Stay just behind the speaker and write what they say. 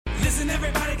Listen,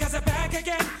 everybody, 'cause they're back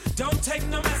again. Don't take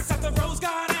no mess at the Rose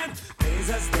Garden.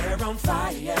 Blazers, they're on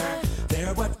fire.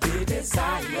 They're what we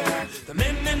desire. The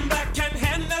men in black can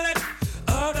handle it.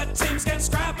 Other teams can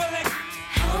scrabble it.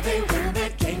 How they win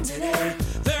that game today.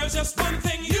 There's just one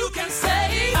thing you can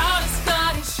say. How did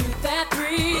Scotty shoot that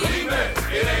three? Believe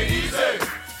me, it ain't easy.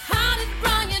 How did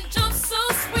Brian jump so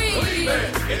sweet? Believe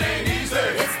me, it ain't easy.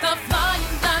 It's the flying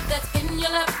dive that's in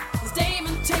your lap. As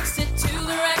Damon takes it to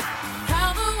the rack.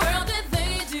 How the world did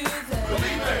they do that?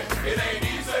 Believe me, it ain't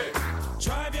easy.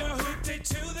 Drive your hoopty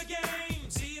to the game.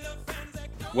 See the fans that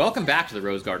go. Welcome back to the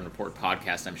Rose Garden Report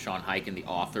podcast. I'm Sean Hyken, the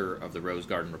author of the Rose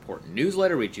Garden Report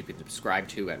newsletter, which you can subscribe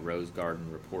to at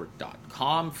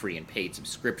rosegardenreport.com. Free and paid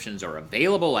subscriptions are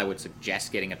available. I would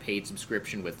suggest getting a paid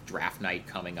subscription with draft night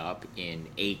coming up in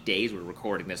 8 days. We're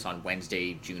recording this on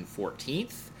Wednesday, June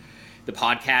 14th. The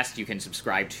podcast you can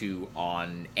subscribe to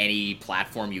on any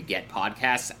platform you get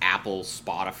podcasts, Apple,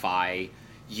 Spotify,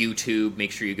 YouTube.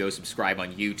 Make sure you go subscribe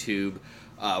on YouTube.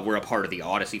 We're a part of the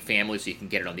Odyssey family, so you can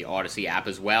get it on the Odyssey app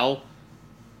as well.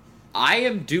 I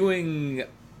am doing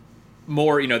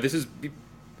more,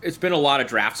 it's been a lot of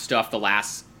draft stuff the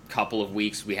last couple of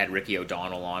weeks. We had Ricky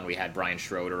O'Donnell on, we had Brian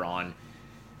Schroeder on.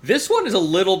 This one is a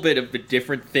little bit of a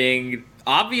different thing.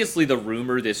 Obviously, the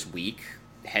rumor this week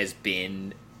has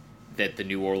been that the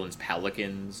New Orleans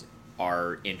Pelicans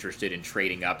are interested in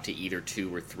trading up to either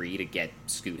 2 or 3 to get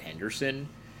Scoot Henderson.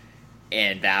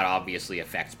 And that obviously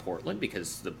affects Portland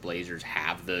because the Blazers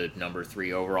have the number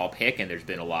 3 overall pick, and there's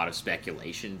been a lot of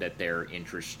speculation that they're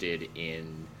interested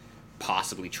in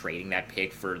possibly trading that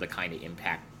pick for the kind of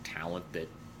impact talent that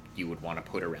you would want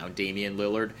to put around Damian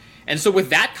Lillard. And so with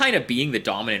that kind of being the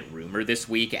dominant rumor this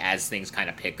week as things kind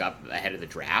of pick up ahead of the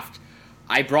draft,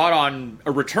 I brought on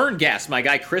a return guest, my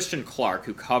guy Christian Clark,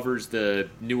 who covers the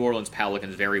New Orleans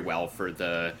Pelicans very well for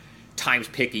the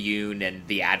Times-Picayune and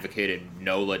The Advocate and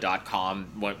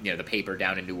NOLA.com, the paper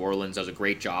down in New Orleans. Does a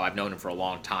great job. I've known him for a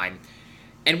long time.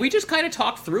 And we just kind of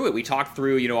talked through it. We talked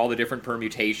through, all the different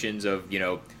permutations of,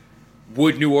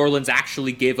 would New Orleans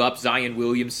actually give up Zion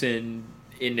Williamson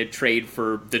in a trade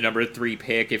for the number 3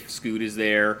 pick if Scoot is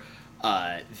there?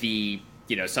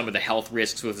 Some of the health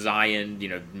risks with Zion.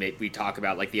 We talk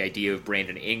about like the idea of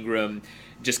Brandon Ingram,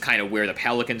 just kind of where the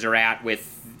Pelicans are at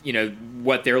with,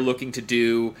 what they're looking to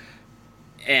do.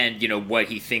 And, what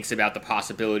he thinks about the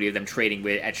possibility of them trading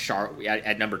with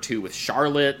at number 2 with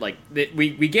Charlotte. Like,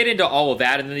 we get into all of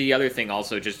that. And then the other thing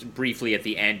also, just briefly at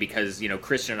the end, because,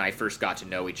 Christian and I first got to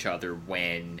know each other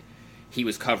when he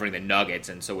was covering the Nuggets.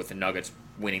 And so with the Nuggets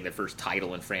winning the first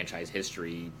title in franchise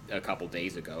history a couple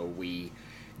days ago, we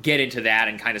get into that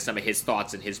and kind of some of his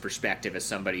thoughts and his perspective as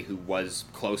somebody who was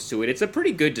close to it. It's a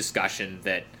pretty good discussion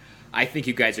that I think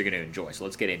you guys are going to enjoy. So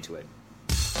let's get into it.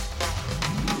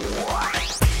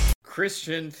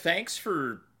 Christian, thanks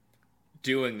for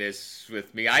doing this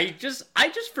with me. I just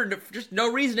for no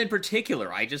reason in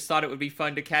particular. I just thought it would be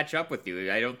fun to catch up with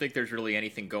you. I don't think there's really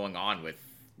anything going on with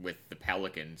the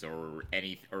Pelicans or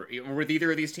with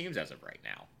either of these teams as of right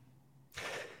now.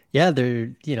 Yeah,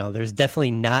 there's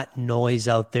definitely not noise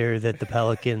out there that the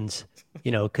Pelicans,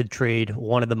 could trade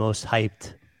one of the most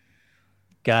hyped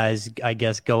guys, I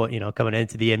guess, coming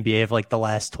into the NBA of like the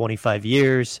last 25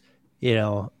 years.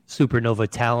 Supernova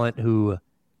talent who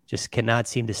just cannot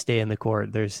seem to stay in the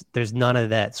court. There's none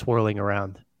of that swirling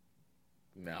around.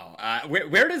 No.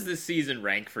 Where does this season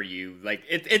rank for you? Like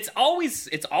it's always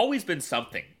been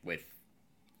something with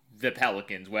the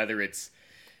Pelicans, whether it's,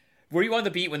 were you on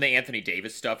the beat when the Anthony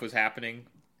Davis stuff was happening?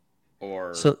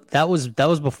 Or so that was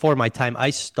before my time.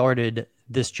 I started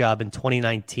this job in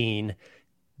 2019.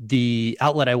 The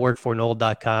outlet I worked for,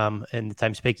 NOLA.com and the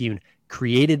Times-Picayune,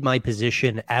 created my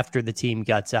position after the team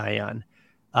got Zion.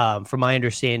 From my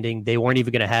understanding, they weren't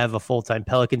even going to have a full-time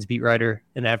Pelicans beat writer.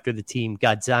 And after the team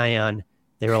got Zion,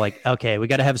 they were like, okay, we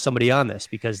got to have somebody on this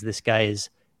because this guy is,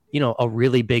 a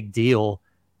really big deal.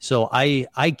 So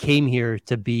I came here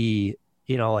to be,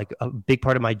 like a big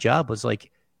part of my job was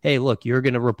like, hey, look, you're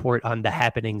going to report on the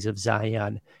happenings of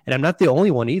Zion. And I'm not the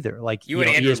only one either. Like, you and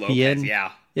Andrew ESPN, Lopez,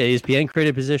 yeah, ESPN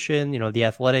created a position. The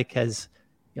Athletic has,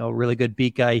 a really good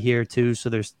beat guy here too. So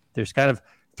there's kind of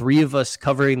 3 of us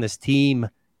covering this team,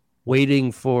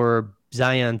 waiting for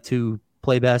Zion to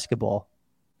play basketball.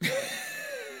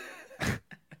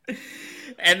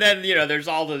 And then, there's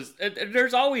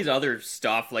always other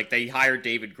stuff. Like they hired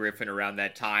David Griffin around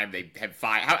that time. They have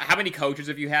 5. How many coaches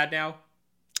have you had now?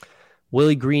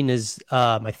 Willie Green is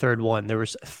my 3rd one. There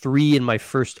was 3 in my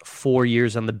first 4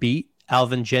 years on the beat.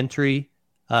 Alvin Gentry,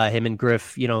 him and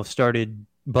Griff, started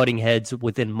butting heads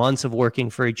within months of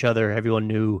working for each other. Everyone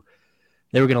knew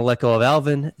they were going to let go of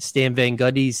Alvin. Stan Van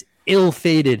Gundy's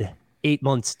ill-fated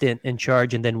 8-month stint in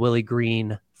charge, and then Willie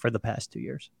Green for the past 2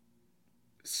 years.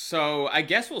 So I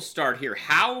guess we'll start here.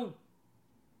 How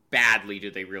badly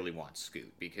do they really want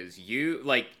Scoot? Because you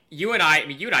and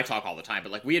I talk all the time,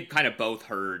 but like we had kind of both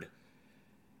heard.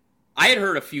 I had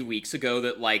heard a few weeks ago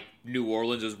that like New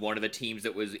Orleans was one of the teams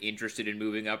that was interested in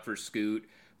moving up for Scoot.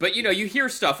 But you know, you hear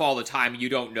stuff all the time. You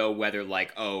don't know whether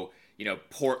like, oh, you know,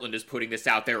 Portland is putting this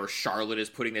out there or Charlotte is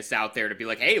putting this out there to be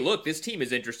like, hey, look, this team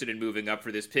is interested in moving up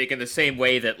for this pick. In the same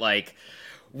way that like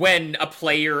when a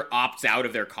player opts out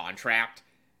of their contract,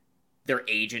 their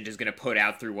agent is going to put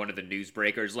out through one of the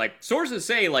newsbreakers, like sources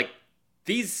say, like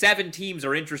these 7 teams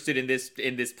are interested in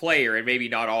this player, and maybe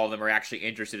not all of them are actually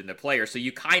interested in the player. So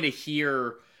you kind of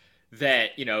hear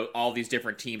that, you know, all these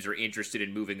different teams are interested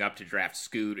in moving up to draft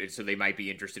Scoot, and so they might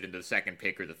be interested in the 2nd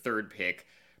pick or the 3rd pick,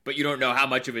 but you don't know how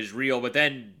much of it is real. But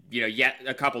then, you know, yet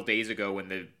a couple days ago when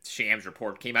the Shams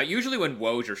report came out, usually when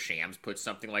Woj or Shams puts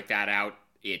something like that out,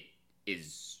 it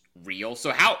is real.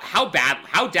 So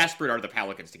how desperate are the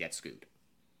Pelicans to get Scoot?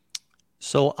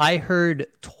 So I heard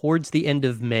towards the end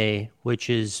of May, which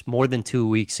is more than 2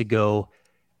 weeks ago,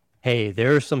 hey,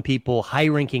 there are some people,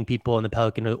 high-ranking people in the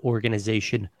Pelican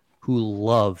organization who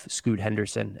love Scoot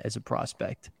Henderson as a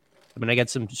prospect. I mean, I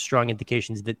got some strong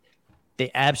indications that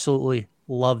they absolutely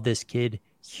love this kid,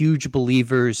 huge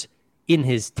believers in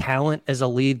his talent as a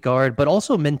lead guard, but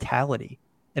also mentality.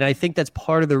 And I think that's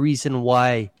part of the reason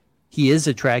why he is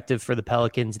attractive for the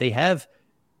Pelicans. They have,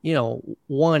 you know,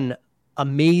 one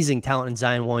amazing talent in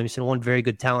Zion Williamson, one very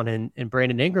good talent in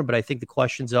Brandon Ingram, but I think the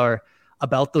questions are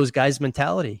about those guys'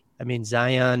 mentality. I mean,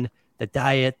 Zion, the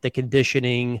diet, the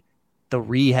conditioning, the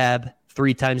rehab,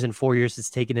 3 times in 4 years, it's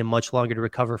taken him much longer to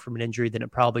recover from an injury than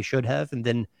it probably should have. And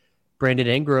then Brandon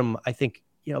Ingram, I think,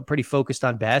 you know, pretty focused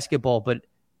on basketball, but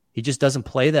he just doesn't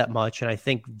play that much. And I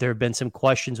think there have been some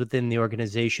questions within the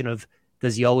organization of,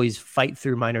 does he always fight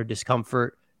through minor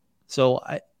discomfort? So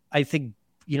I think,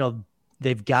 you know,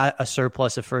 they've got a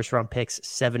surplus of first-round picks,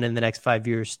 7 in the next 5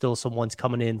 years. Still some ones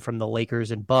coming in from the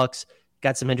Lakers and Bucks.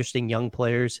 Got some interesting young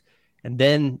players. And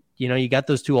then, you know, you got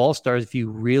those 2 all-stars if you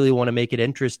really want to make it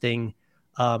interesting.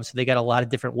 So they got a lot of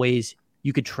different ways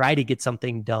you could try to get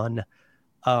something done.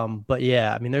 But,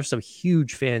 yeah, I mean, there's some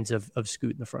huge fans of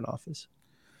Scoot in the front office.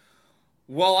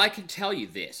 Well, I can tell you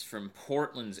this. From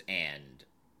Portland's end,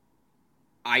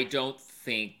 I don't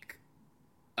think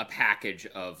a package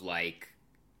of, like,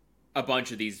 a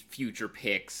bunch of these future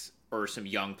picks or some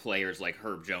young players like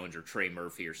Herb Jones or Trey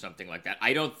Murphy or something like that,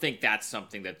 I don't think that's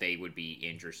something that they would be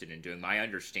interested in doing. My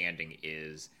understanding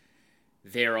is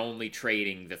they're only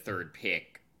trading the 3rd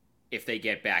pick if they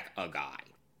get back a guy.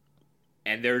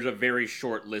 And there's a very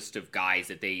short list of guys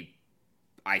that they,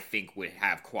 I think, would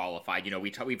have qualified. You know,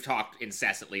 we've talked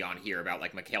incessantly on here about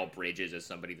like Mikal Bridges as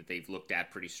somebody that they've looked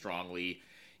at pretty strongly.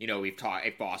 You know, we've talked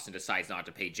if Boston decides not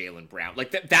to pay Jaylen Brown.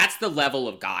 Like, that's the level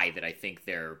of guy that I think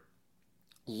they're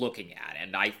looking at.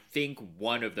 And I think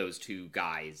one of those 2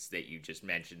 guys that you just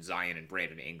mentioned, Zion and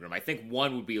Brandon Ingram, I think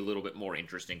one would be a little bit more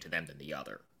interesting to them than the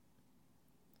other.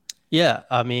 Yeah,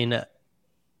 I mean,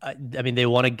 they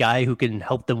want a guy who can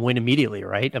help them win immediately,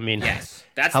 right? I mean, yes,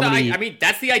 that's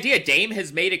that's the idea. Dame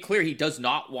has made it clear he does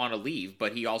not want to leave,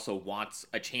 but he also wants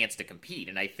a chance to compete.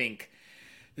 And I think,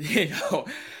 you know,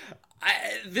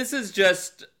 this is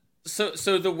just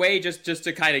so the way just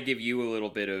to kind of give you a little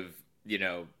bit of, you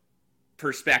know,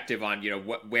 perspective on, you know,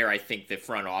 where I think the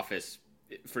front office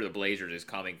for the Blazers is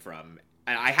coming from.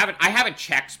 And I haven't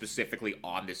checked specifically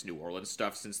on this New Orleans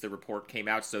stuff since the report came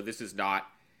out, so this is not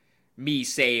me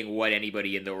saying what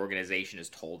anybody in the organization has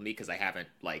told me, because I haven't,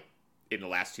 like, in the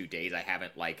last 2 days, I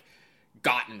haven't, like,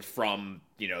 gotten from,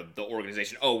 you know, the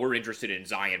organization, oh, we're interested in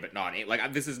Zion, but not,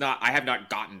 like, this is not, I have not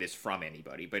gotten this from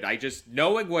anybody, but I just,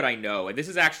 knowing what I know, and this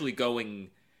is actually going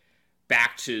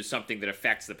back to something that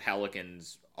affects the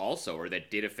Pelicans also, or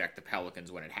that did affect the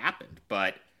Pelicans when it happened,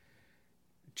 but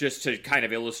just to kind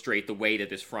of illustrate the way that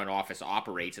this front office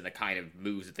operates and the kind of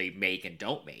moves that they make and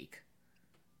don't make.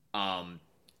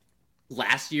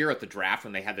 Last year at the draft,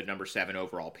 when they had the number 7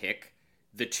 overall pick,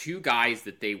 the 2 guys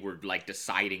that they were, like,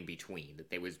 deciding between, that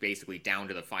they was basically down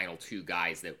to the final 2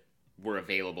 guys that were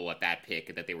available at that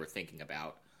pick that they were thinking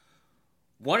about.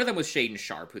 One of them was Shaedon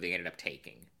Sharpe, who they ended up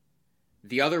taking.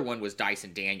 The other one was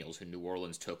Dyson Daniels, who New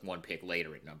Orleans took 1 pick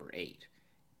later at number 8.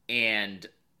 And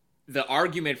the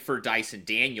argument for Dyson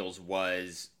Daniels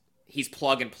was he's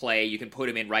plug and play. You can put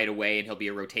him in right away and he'll be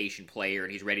a rotation player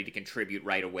and he's ready to contribute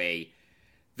right away.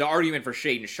 The argument for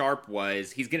Shaedon Sharpe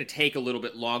was he's going to take a little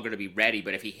bit longer to be ready,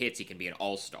 but if he hits, he can be an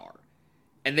all-star.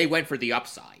 And they went for the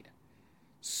upside.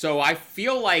 So I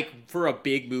feel like for a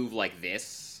big move like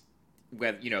this,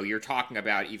 whether, you're talking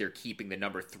about either keeping the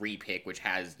number 3 pick, which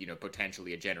has,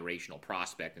 potentially a generational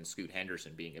prospect and Scoot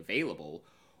Henderson being available,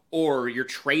 or you're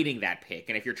trading that pick.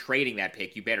 And if you're trading that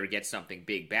pick, you better get something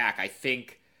big back. I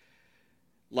think,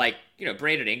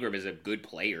 Brandon Ingram is a good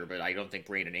player, but I don't think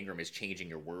Brandon Ingram is changing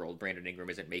your world. Brandon Ingram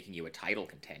isn't making you a title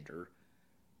contender.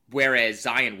 Whereas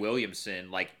Zion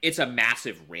Williamson, it's a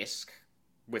massive risk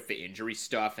with the injury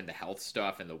stuff and the health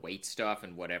stuff and the weight stuff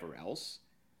and whatever else.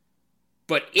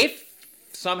 But if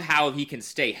somehow he can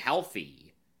stay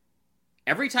healthy,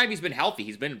 every time he's been healthy,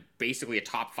 he's been basically a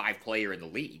top 5 player in the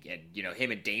league. And,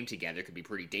 him and Dame together could be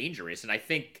pretty dangerous. And I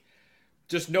think,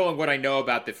 just knowing what I know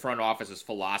about the front office's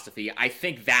philosophy, I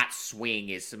think that swing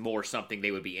is more something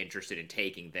they would be interested in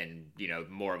taking than,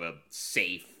 more of a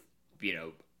safe,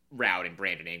 route in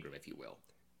Brandon Ingram, if you will.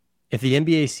 If the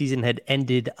NBA season had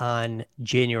ended on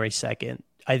January 2nd,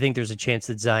 I think there's a chance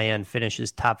that Zion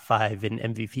finishes top 5 in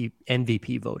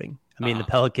MVP voting. I mean, the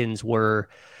Pelicans were,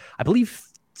 I believe,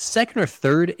 2nd or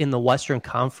 3rd in the Western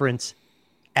Conference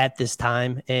at this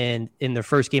time. And in their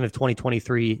first game of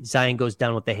 2023, Zion goes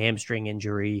down with the hamstring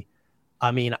injury.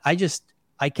 I mean,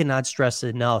 I cannot stress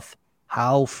enough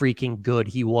how freaking good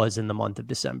he was in the month of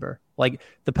December.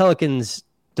 The Pelicans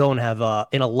don't have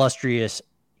an illustrious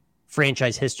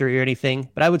franchise history or anything,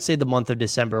 but I would say the month of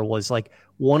December was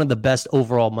one of the best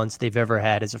overall months they've ever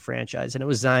had as a franchise. And it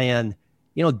was Zion,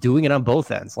 doing it on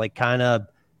both ends, kind of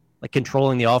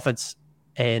controlling the offense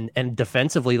and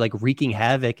defensively, wreaking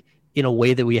havoc in a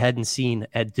way that we hadn't seen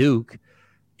at Duke.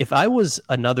 If I was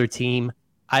another team,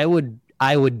 I would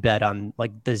bet on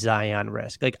the Zion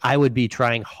risk. I would be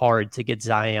trying hard to get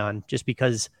Zion just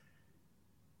because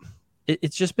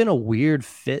it's just been a weird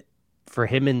fit for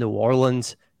him in New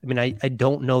Orleans. I mean, I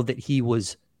don't know that he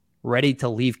was ready to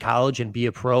leave college and be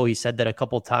a pro. He said that a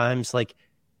couple times.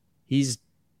 He's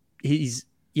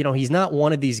not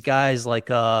one of these guys like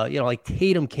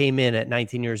Tatum came in at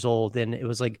 19 years old and it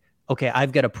was okay,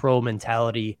 I've got a pro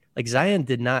mentality. Zion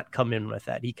did not come in with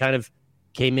that. He kind of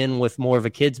came in with more of a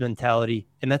kid's mentality,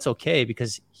 and that's okay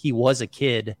because he was a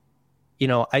kid.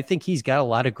 I think he's got a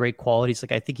lot of great qualities.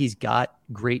 I think he's got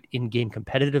great in-game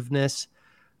competitiveness.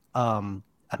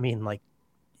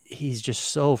 He's just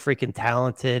so freaking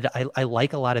talented. I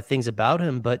like a lot of things about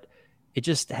him, but it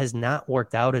just has not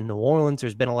worked out in New Orleans.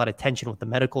 There's been a lot of tension with the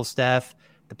medical staff.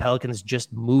 The Pelicans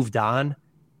just moved on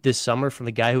this summer from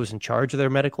the guy who was in charge of their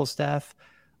medical staff.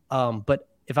 But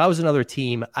if I was another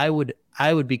team, I would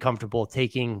be comfortable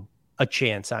taking a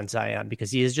chance on Zion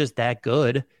because he is just that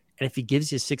good. And if he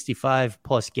gives you 65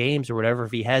 plus games or whatever,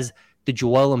 if he has the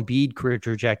Joel Embiid career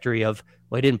trajectory of,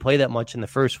 well, he didn't play that much in the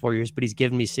first 4 years, but he's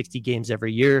given me 60 games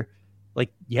every year.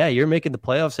 You're making the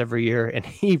playoffs every year. And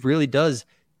he really does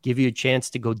give you a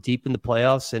chance to go deep in the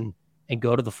playoffs and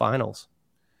go to the finals.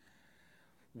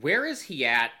 Where is he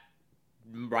at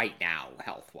right now,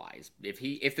 health-wise?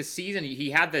 If the season, he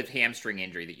had the hamstring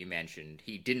injury that you mentioned,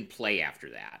 he didn't play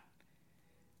after that.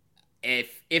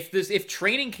 If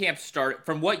training camp start,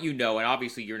 from what you know, and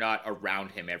obviously you're not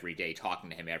around him every day, talking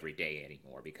to him every day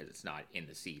anymore because it's not in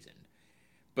the season.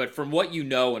 But from what you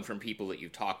know and from people that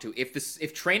you've talked to,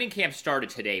 if training camp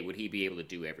started today, would he be able to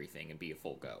do everything and be a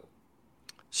full go?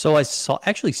 So I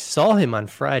actually saw him on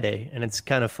Friday, and it's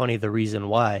kind of funny the reason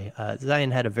why.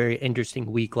 Zion had a very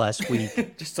interesting week last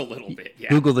week. Just a little bit, yeah.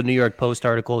 Google the New York Post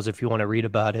articles if you want to read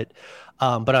about it.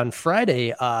 But on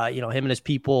Friday, him and his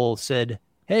people said,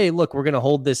 hey, look, we're going to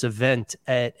hold this event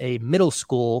at a middle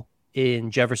school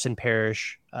in Jefferson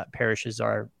Parish. Parishes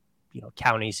are,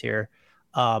 counties here.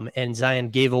 And Zion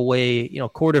gave away,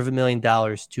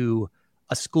 $250,000 to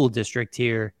a school district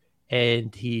here.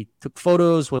 And he took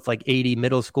photos with 80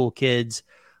 middle school kids.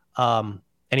 And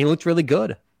he looked really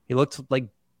good. He looked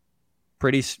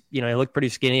pretty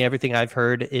skinny. Everything I've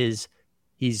heard is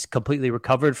he's completely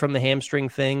recovered from the hamstring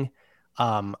thing.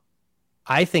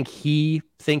 I think he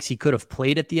thinks he could have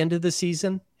played at the end of the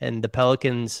season, and the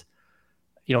Pelicans,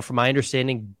 from my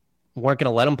understanding, weren't going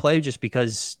to let him play just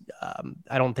because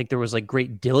I don't think there was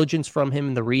great diligence from him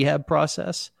in the rehab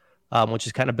process, which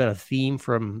has kind of been a theme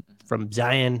from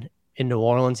Zion in New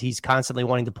Orleans. He's constantly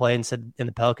wanting to play, and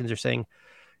the Pelicans are saying,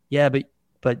 yeah,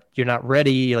 but you're not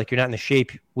ready. You're not in the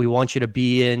shape we want you to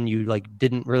be in. You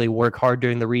didn't really work hard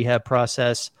during the rehab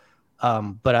process.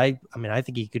 But I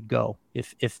think he could go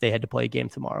if they had to play a game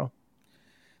tomorrow.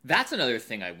 That's another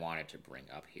thing I wanted to bring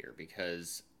up here,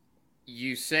 because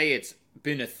you say it's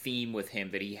been a theme with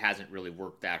him that he hasn't really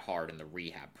worked that hard in the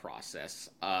rehab process.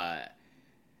 I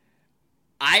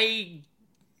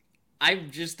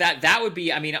just, that would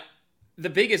be, the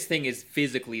biggest thing is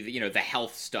physically, the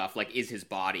health stuff, is his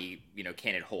body,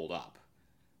 can it hold up?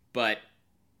 But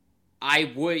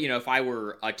I would, if I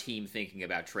were a team thinking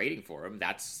about trading for him,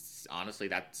 that's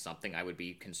something I would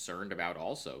be concerned about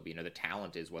also. The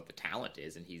talent is what the talent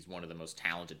is, and he's one of the most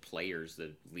talented players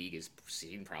the league has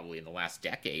seen probably in the last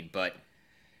decade. But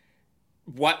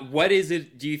what is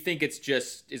it? Do you think is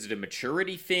it a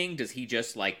maturity thing? Does he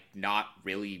just not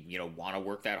really, want to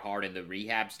work that hard in the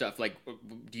rehab stuff?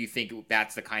 Do you think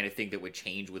that's the kind of thing that would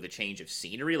change with a change of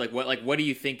scenery? What do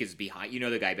you think is behind,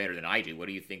 the guy better than I do. What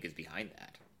do you think is behind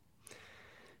that?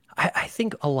 I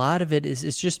think a lot of it is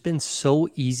it's just been so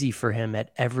easy for him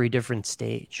at every different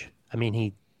stage. I mean,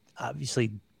 he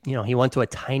obviously, he went to a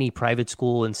tiny private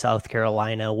school in South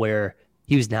Carolina where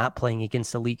he was not playing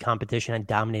against elite competition and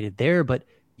dominated there, but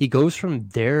he goes from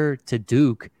there to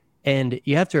Duke. And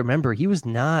you have to remember, he was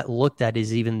not looked at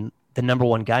as even the number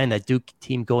one guy in that Duke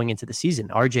team going into the season.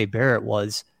 RJ Barrett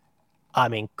was,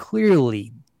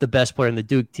 clearly the best player in the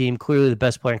Duke team, clearly the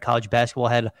best player in college basketball,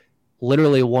 had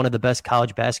literally one of the best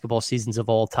college basketball seasons of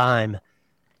all time.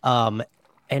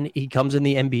 And he comes in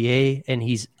the NBA and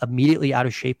he's immediately out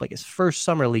of shape. Like his first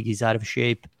summer league, he's out of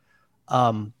shape.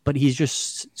 But he's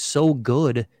just so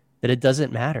good that it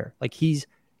doesn't matter. Like he's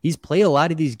played a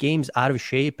lot of these games out of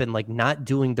shape and not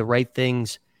doing the right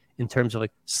things in terms of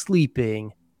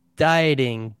sleeping,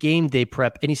 dieting, game day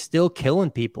prep, and he's still killing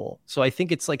people. So I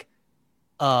think it's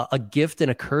a gift and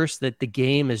a curse that the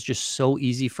game is just so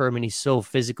easy for him and he's so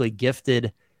physically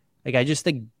gifted. I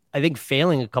think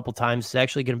failing a couple times is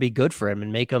actually going to be good for him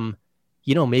and make him,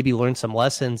 maybe learn some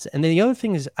lessons. And then the other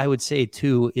thing is I would say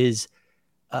too is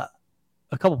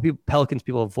a couple people, Pelicans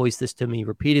people have voiced this to me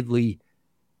repeatedly.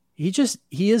 He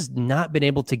has not been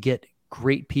able to get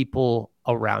great people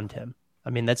around him.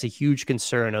 That's a huge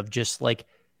concern of just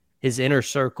his inner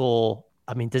circle.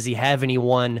 Does he have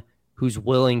anyone who's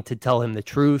willing to tell him the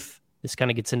truth? This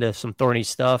kind of gets into some thorny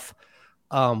stuff.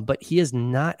 But he has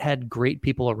not had great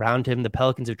people around him. The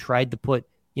Pelicans have tried to put,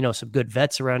 some good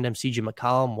vets around him. CJ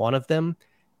McCollum, one of them,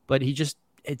 but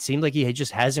it seemed like he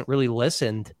just hasn't really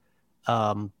listened.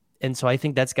 And so I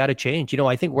think that's got to change.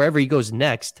 I think wherever he goes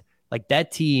next,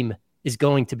 that team is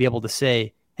going to be able to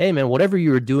say, hey man, whatever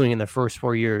you were doing in the first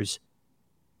 4 years,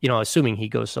 assuming he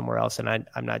goes somewhere else. And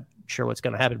I'm not sure what's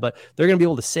going to happen, but they're going to be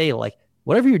able to say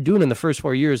whatever you're doing in the first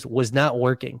 4 years was not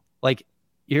working.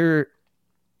 Your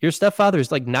stepfather is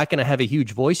not going to have a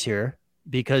huge voice here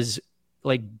because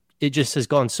it just has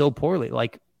gone so poorly.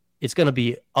 It's going to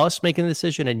be us making the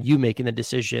decision and you making the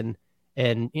decision.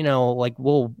 And,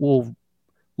 we'll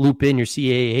loop in your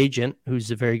CAA agent, who's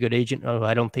a very good agent.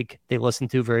 I don't think they listen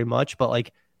to very much,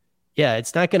 but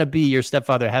it's not going to be your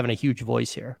stepfather having a huge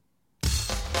voice here.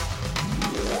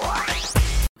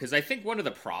 Because I think one of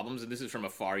the problems, and this is from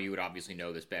afar, you would obviously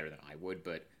know this better than I would,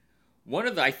 but one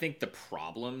of the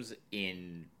problems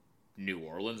in New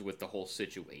Orleans with the whole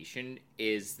situation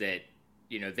is that,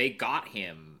 they got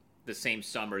him the same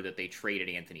summer that they traded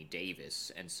Anthony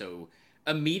Davis. And so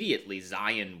immediately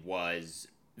Zion was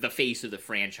the face of the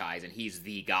franchise and he's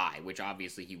the guy, which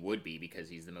obviously he would be because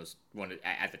he's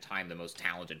at the time, the most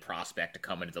talented prospect to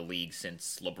come into the league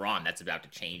since LeBron. That's about to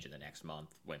change in the next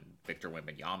month when Victor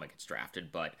Wembanyama gets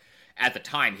drafted. But at the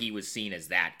time, he was seen as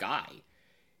that guy.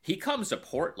 He comes to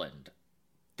Portland.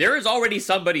 There is already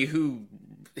somebody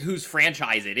whose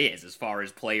franchise it is as far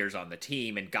as players on the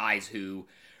team and guys who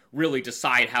really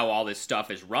decide how all this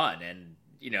stuff is run. And,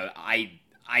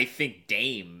 I think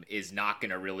Dame is not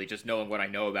going to really, just knowing what I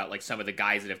know about some of the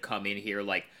guys that have come in here.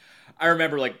 I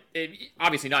remember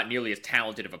obviously not nearly as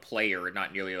talented of a player,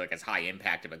 not nearly as high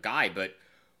impact of a guy, but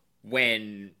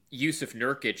when Yusuf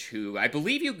Nurkic, who I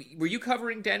believe were you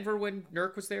covering Denver when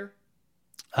Nurk was there?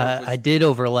 I did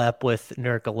overlap with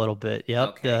Nurk a little bit. Yep.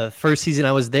 Okay. The first season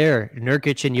I was there,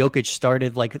 Nurkic and Jokic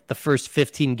started the first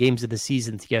 15 games of the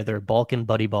season together, Balkan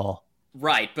buddy ball.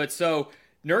 Right. But so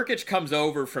Nurkic comes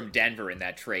over from Denver in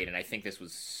that trade, and I think this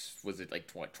was it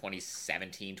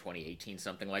 2017, 2018,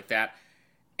 something like that.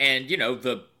 And,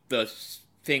 the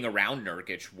thing around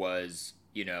Nurkic was,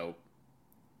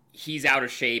 he's out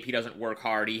of shape, he doesn't work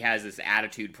hard, he has this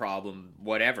attitude problem,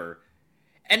 whatever.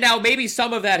 And now maybe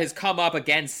some of that has come up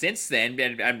again since then,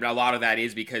 and a lot of that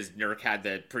is because Nurk had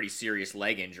the pretty serious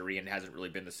leg injury and hasn't really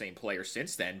been the same player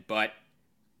since then, but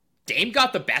Dame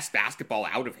got the best basketball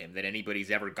out of him that anybody's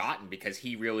ever gotten because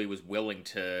he really was willing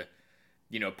to,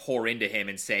 pour into him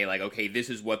and say, okay, this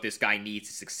is what this guy needs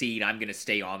to succeed. I'm going to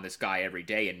stay on this guy every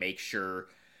day and make sure,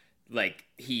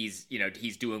 he's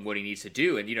doing what he needs to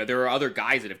do. And, there are other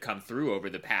guys that have come through over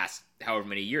the past however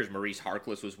many years. Maurice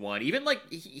Harkless was one. Even,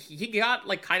 he got,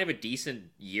 kind of a decent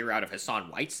year out of Hassan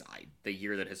Whiteside, the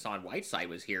year that Hassan Whiteside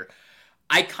was here.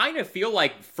 I kind of feel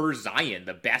like for Zion,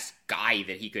 the best guy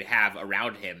that he could have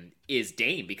around him is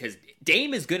Dame, because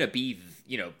Dame is going to be,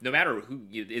 no matter who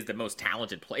is the most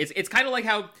talented player. It's kind of like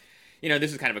how,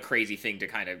 this is kind of a crazy thing to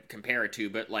kind of compare it to,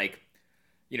 but like,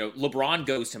 LeBron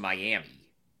goes to Miami.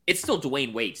 It's still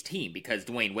Dwayne Wade's team because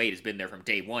Dwayne Wade has been there from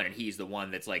day one, and he's the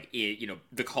one that's like,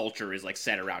 the culture is like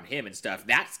set around him and stuff.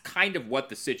 That's kind of what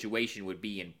the situation would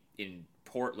be in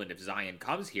Portland if Zion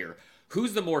comes here.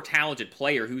 Who's the more talented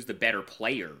player? Who's the better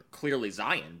player? Clearly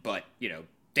Zion, but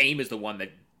Dame is the one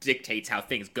that dictates how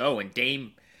things go, and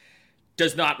Dame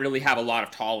does not really have a lot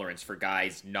of tolerance for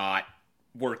guys not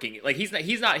working. Like he's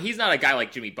not a guy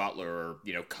like Jimmy Butler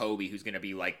or Kobe who's going to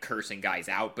be like cursing guys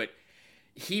out, but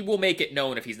he will make it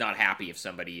known if he's not happy if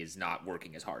somebody is not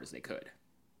working as hard as they could.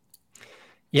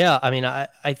 Yeah, I mean,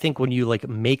 I think when you like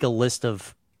make a list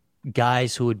of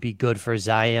guys who would be good for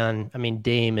Zion, I mean,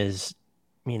 Dame is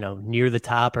near the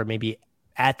top or maybe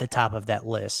at the top of that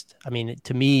list. I mean,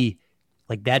 to me,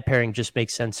 like that pairing just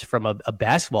makes sense from a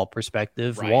basketball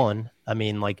perspective. Right. One, I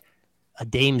mean, like a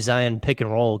Dame Zion pick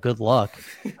and roll, good luck.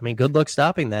 I mean, good luck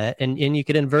stopping that. And you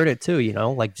could invert it too,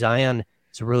 like Zion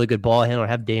is a really good ball handler,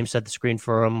 have Dame set the screen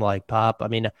for him, like pop. I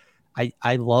mean,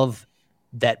 I love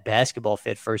that basketball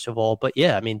fit, first of all. But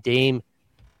yeah, I mean, Dame,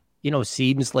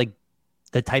 seems like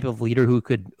the type of leader who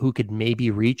could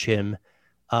maybe reach him.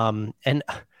 And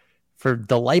for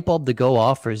the light bulb to go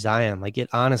off for Zion, like it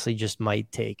honestly just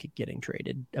might take getting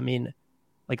traded. I mean,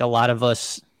 like a lot of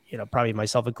us, probably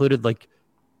myself included, like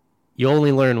you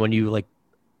only learn when you like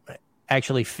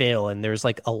actually fail and there's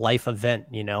like a life event,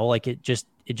 like it just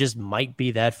might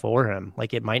be that for him.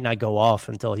 Like it might not go off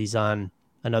until he's on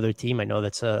another team. I know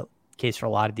that's a case for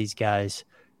a lot of these guys.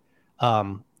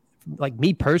 Like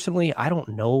me personally, I don't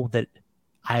know that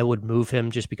I would move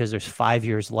him just because there's 5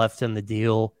 years left in the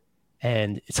deal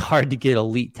and it's hard to get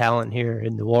elite talent here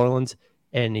in New Orleans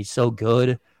and he's so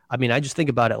good. I mean, I just think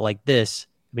about it like this.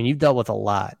 I mean, you've dealt with a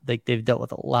lot. Like they've dealt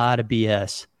with a lot of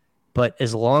BS, but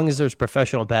as long as there's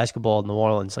professional basketball in New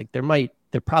Orleans, like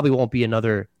there probably won't be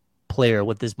another player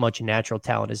with as much natural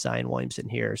talent as Zion Williamson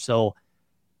here. So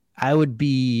I would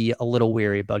be a little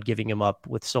wary about giving him up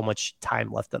with so much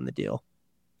time left on the deal.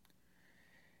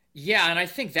 Yeah, and I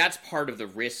think that's part of the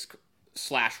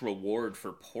risk/reward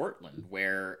for Portland,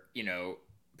 where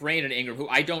Brandon Ingram, who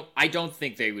I don't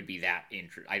think they would be that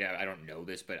interested. I don't know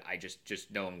this, but I just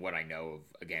knowing what I know of,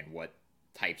 again, what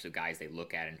types of guys they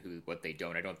look at and what they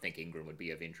don't. I don't think Ingram would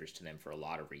be of interest to them for a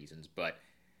lot of reasons, but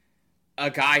a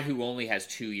guy who only has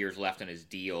 2 years left on his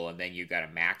deal, and then you got to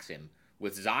max him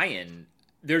with Zion.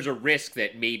 There's a risk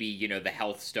that maybe, the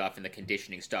health stuff and the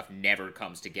conditioning stuff never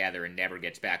comes together and never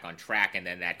gets back on track, and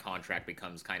then that contract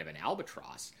becomes kind of an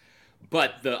albatross.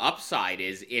 But the upside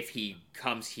is if he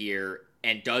comes here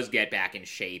and does get back in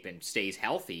shape and stays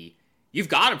healthy, you've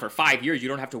got him for 5 years. You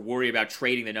don't have to worry about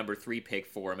trading the number 3 pick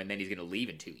for him, and then he's going to leave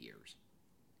in 2 years.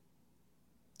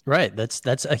 Right.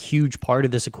 That's a huge part of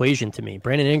this equation to me.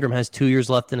 Brandon Ingram has 2 years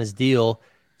left in his deal.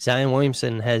 Zion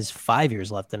Williamson has 5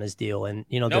 years left in his deal, and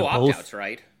no they're opt-outs,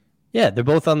 right? Yeah, they're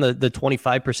both on the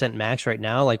 25% max right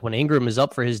now. Like when Ingram is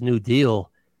up for his new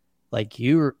deal, like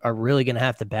you are really going to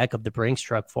have to back up the Brinks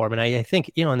truck for him. And I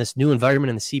think in this new environment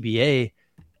in the CBA,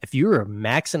 if you're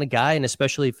maxing a guy, and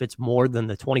especially if it's more than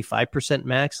the 25%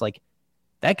 max, like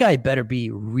that guy better be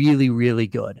really, really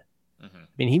good. Mm-hmm. I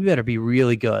mean, he better be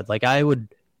really good. Like I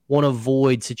would want to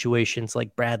avoid situations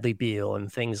like Bradley Beal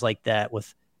and things like that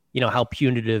with how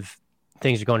punitive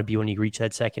things are going to be when you reach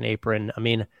that second apron. I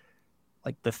mean,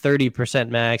 like the 30%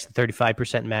 max, the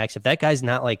 35% max, if that guy's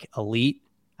not like elite,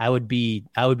 I would be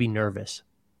nervous.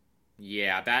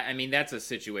 Yeah, that's a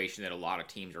situation that a lot of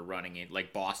teams are running in,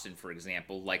 like Boston, for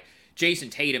example. Like Jason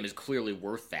Tatum is clearly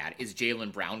worth that. Is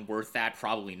Jaylen Brown worth that?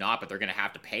 Probably not, but they're going to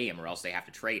have to pay him or else they have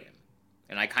to trade him.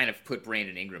 And I kind of put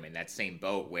Brandon Ingram in that same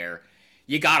boat where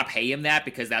you got to pay him that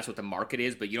because that's what the market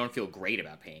is, but you don't feel great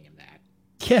about paying him that.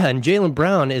 Yeah, and Jaylen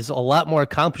Brown is a lot more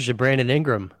accomplished than Brandon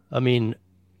Ingram. I mean,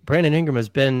 Brandon Ingram has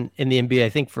been in the NBA, I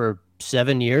think, for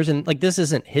 7 years, and like this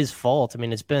isn't his fault. I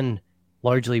mean, it's been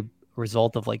largely a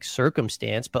result of like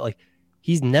circumstance, but like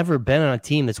he's never been on a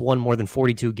team that's won more than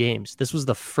 42 games. This was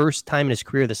the first time in his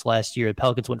career this last year. The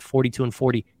Pelicans went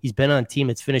 42-40. He's been on a team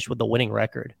that's finished with a winning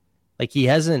record. Like he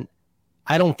hasn't,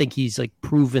 I don't think he's like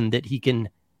proven that he can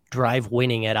drive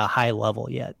winning at a high level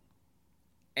yet.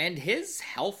 And his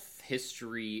health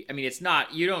history, I mean, it's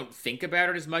not, you don't think about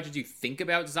it as much as you think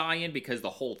about Zion because the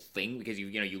whole thing, because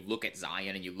you look at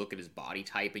Zion and you look at his body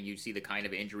type and you see the kind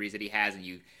of injuries that he has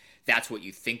and that's what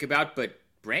you think about. But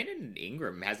Brandon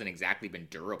Ingram hasn't exactly been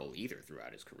durable either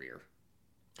throughout his career.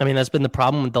 I mean, that's been the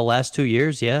problem with the last 2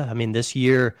 years. Yeah. I mean, this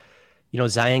year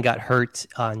Zion got hurt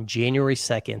on January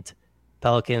 2nd.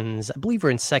 Pelicans, I believe,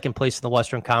 were in second place in the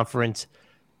Western Conference.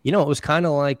 It was kind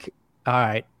of like, all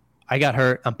right, I got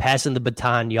hurt. I'm passing the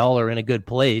baton. Y'all are in a good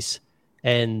place.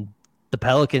 And the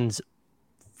Pelicans,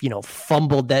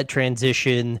 fumbled that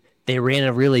transition. They ran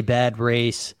a really bad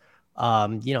race,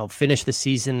 finished the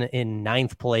season in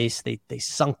ninth place. They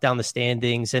sunk down the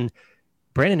standings. And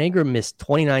Brandon Ingram missed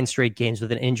 29 straight games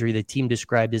with an injury the team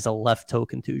described as a left toe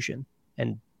contusion.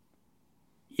 And,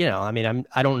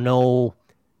 I don't know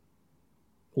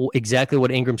exactly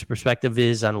what Ingram's perspective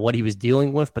is on what he was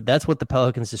dealing with, but that's what the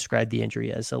Pelicans described the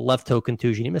injury as, a left toe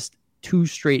contusion. He missed 2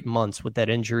 straight months with that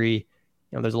injury.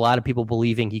 There's a lot of people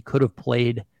believing he could have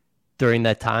played during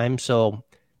that time. So,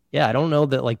 yeah, I don't know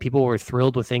that people were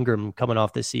thrilled with Ingram coming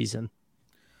off this season.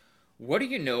 What do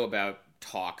you know about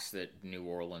talks that New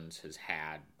Orleans has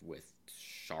had with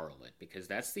Charlotte? Because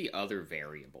that's the other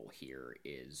variable here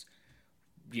is,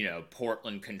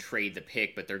 Portland can trade the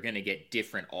pick, but they're going to get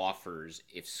different offers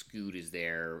if Scoot is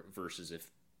there versus if,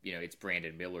 it's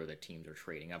Brandon Miller that teams are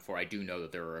trading up for. I do know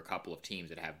that there are a couple of teams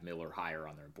that have Miller higher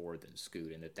on their board than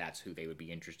Scoot, and that's who they would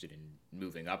be interested in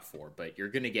moving up for. But you're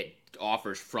going to get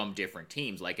offers from different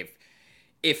teams. Like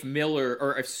if Miller,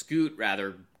 or if Scoot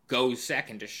rather, goes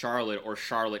second to Charlotte, or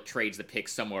Charlotte trades the pick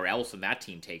somewhere else and that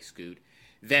team takes Scoot,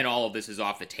 then all of this is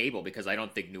off the table, because I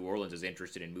don't think New Orleans is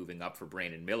interested in moving up for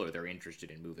Brandon Miller. They're interested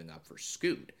in moving up for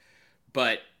Scoot.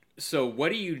 But so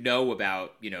what do you know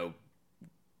about,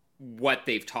 what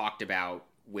they've talked about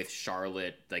with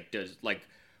Charlotte?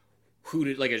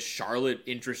 Is Charlotte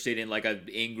interested in a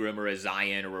Ingram or a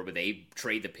Zion, or would they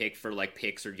trade the pick for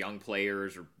picks or young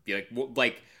players, or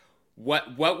what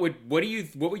would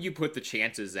you put the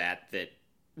chances at that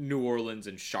New Orleans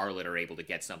and Charlotte are able to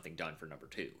get something done for number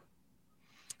 2?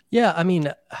 Yeah,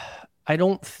 I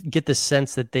don't get the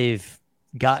sense that they've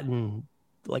gotten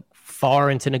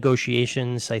far into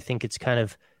negotiations. I think it's kind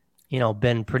of,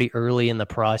 been pretty early in the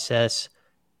process.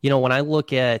 When I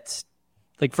look at,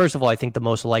 first of all, I think the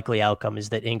most likely outcome is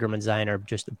that Ingram and Zion are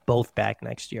just both back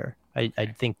next year.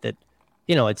 I think that,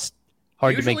 it's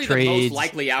hard to make trades. Usually the most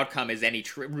likely outcome is any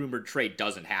rumored trade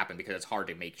doesn't happen, because it's hard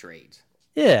to make trades.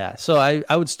 Yeah, so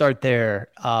I would start there.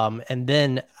 And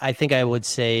then I think I would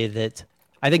say that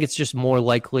I think it's just more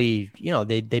likely,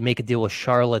 they make a deal with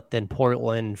Charlotte than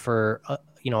Portland for,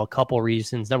 a couple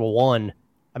reasons. Number one,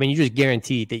 you just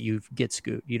guarantee that you get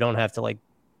Scoot. You don't have to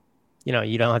you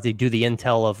don't have to do the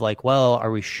intel of well, are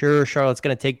we sure Charlotte's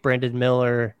going to take Brandon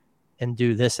Miller and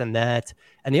do this and that?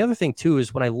 And the other thing too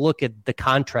is when I look at the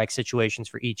contract situations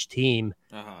for each team,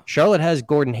 Charlotte has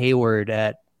Gordon Hayward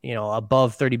at,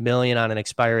 above $30 million on an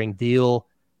expiring deal.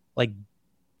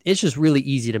 It's just really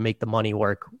easy to make the money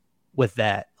work with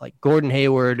that. Gordon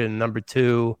Hayward and number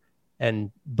 2,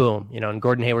 and boom, and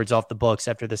Gordon Hayward's off the books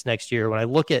after this next year. When I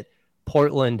look at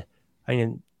Portland,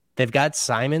 they've got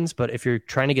Simons, but if you're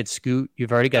trying to get Scoot,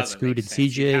 you've already got Scoot and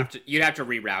CJ. You'd have to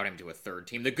reroute him to a third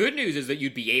team. The good news is that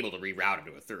you'd be able to reroute him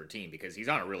to a third team, because he's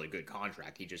on a really good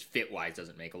contract. He just fit-wise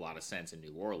doesn't make a lot of sense in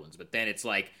New Orleans. But then it's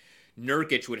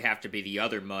Nurkic would have to be the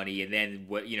other money, and then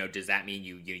what? Does that mean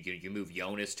you move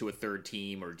Jonas to a third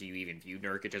team, or do you even view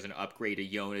Nurkic as an upgrade to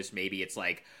Jonas? Maybe it's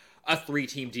a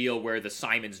 3-team deal where the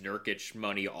Simons Nurkic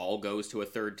money all goes to a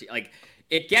third team.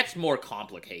 It gets more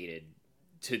complicated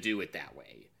to do it that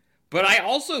way. But I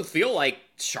also feel like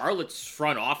Charlotte's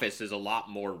front office is a lot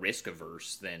more risk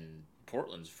averse than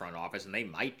Portland's front office, and they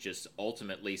might just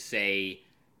ultimately say,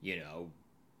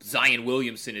 Zion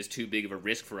Williamson is too big of a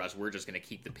risk for us. We're just going to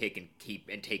keep the pick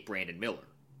and take Brandon Miller.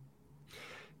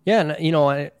 Yeah,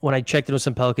 and when I checked in with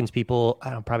some Pelicans people,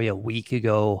 probably a week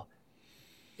ago,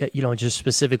 just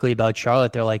specifically about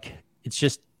Charlotte, they're like, it's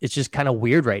just kind of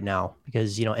weird right now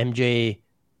because MJ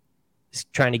is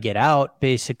trying to get out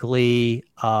basically,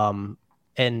 and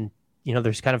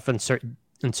there's kind of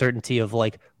uncertainty of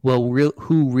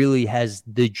who really has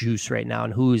the juice right now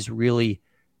and who is really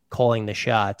calling the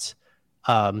shots.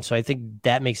 So I think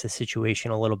that makes the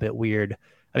situation a little bit weird.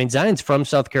 Zion's from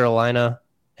South Carolina,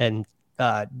 and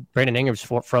Brandon Ingram's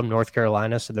from North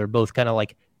Carolina, so they're both kind of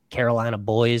Carolina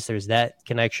boys. There's that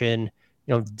connection.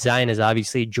 Zion is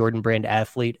obviously a Jordan Brand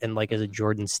athlete, and as a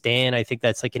Jordan stan, I think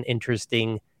that's an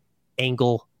interesting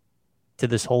angle to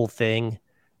this whole thing.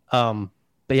 But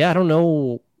yeah, I don't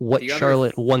know what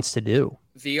Charlotte wants to do.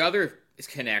 The other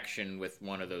connection with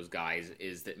one of those guys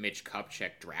is that Mitch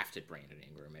Kupchak drafted Brandon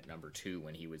Ingram at number 2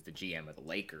 when he was the GM of the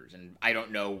Lakers. And I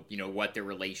don't know, what their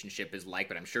relationship is like,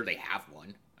 but I'm sure they have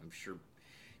one. I'm sure,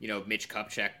 Mitch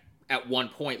Kupchak at one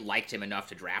point liked him enough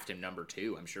to draft him number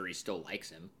 2. I'm sure he still likes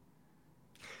him.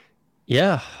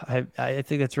 Yeah, I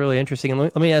think that's really interesting. And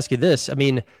let me ask you this.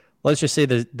 let's just say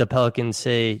the Pelicans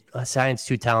say Zion's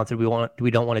too talented.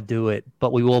 We don't want to do it,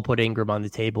 but we will put Ingram on the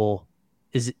table.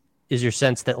 Is your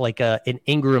sense that like an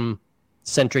Ingram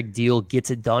centric deal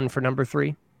gets it done for number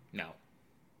 3? No,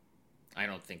 I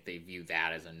don't think they view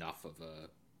that as enough of a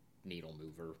needle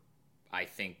mover. I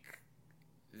think,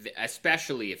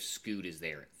 especially if Scoot is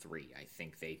there at 3, I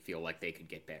think they feel like they could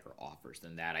get better offers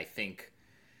than that. I think,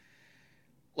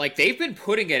 like, they've been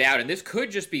putting it out, and this could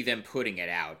just be them putting it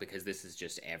out because this is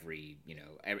just every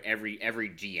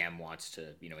GM wants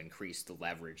to, increase the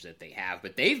leverage that they have.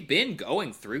 But they've been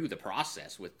going through the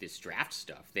process with this draft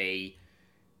stuff. They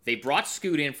brought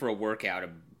Scoot in for a workout a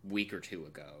week or 2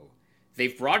 ago.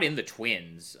 They've brought in the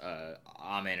twins,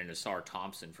 Amen and Asar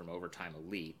Thompson from Overtime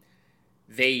Elite.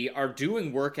 They are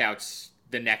doing workouts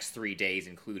the next 3 days,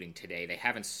 including today. They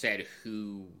haven't said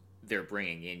who they're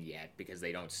bringing in yet because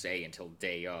they don't say until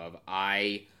day of.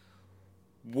 I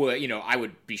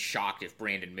would be shocked if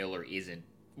Brandon Miller isn't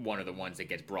one of the ones that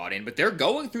gets brought in, but they're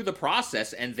going through the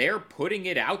process and they're putting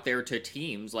it out there to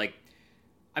teams. Like,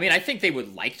 I mean, I think they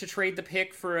would like to trade the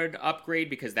pick for an upgrade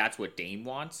because that's what Dame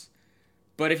wants.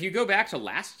 But if you go back to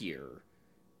last year,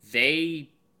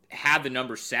 they had the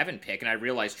number 7 pick, and I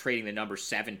realize trading the number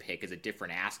 7 pick is a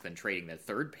different ask than trading the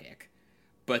 3rd pick.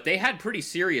 But they had pretty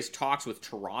serious talks with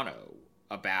Toronto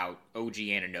about OG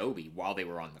Anunoby while they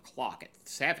were on the clock at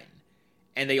 7.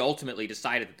 And they ultimately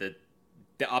decided that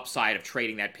the upside of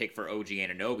trading that pick for OG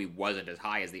Anunoby wasn't as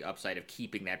high as the upside of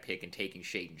keeping that pick and taking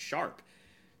Shaedon Sharpe.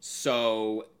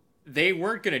 So they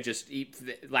weren't going to just...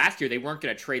 Last year, they weren't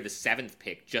going to trade the 7th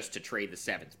pick just to trade the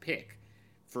 7th pick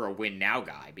for a win-now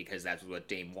guy because that's what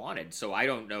Dame wanted. So I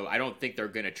don't know. I don't think they're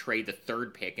going to trade the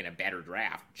 3rd pick in a better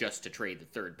draft just to trade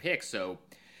the 3rd pick. So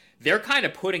they're kind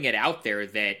of putting it out there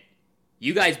that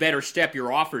you guys better step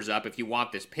your offers up if you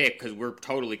want this pick because we're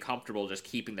totally comfortable just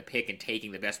keeping the pick and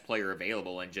taking the best player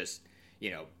available and just,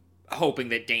 hoping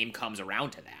that Dame comes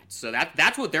around to that. So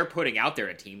that's what they're putting out there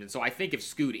to teams. And so I think if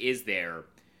Scoot is there,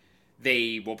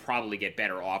 they will probably get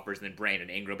better offers than Brandon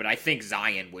Ingram. But I think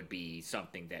Zion would be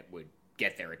something that would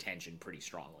get their attention pretty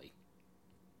strongly.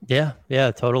 Yeah,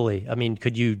 totally. I mean,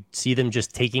 could you see them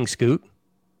just taking Scoot?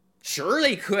 Sure,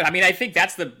 they could. I mean, I think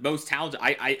that's the most talented.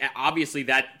 I obviously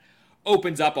that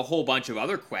opens up a whole bunch of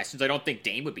other questions. I don't think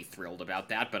Dame would be thrilled about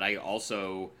that, but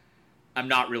I'm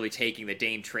not really taking the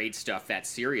Dame trade stuff that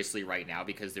seriously right now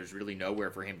because there's really nowhere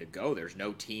for him to go. There's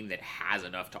no team that has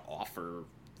enough to offer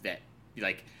that,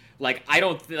 like I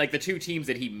don't like the 2 teams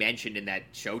that he mentioned in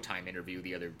that Showtime interview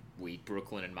the other week,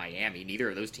 Brooklyn and Miami. Neither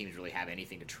of those teams really have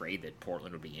anything to trade that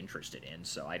Portland would be interested in.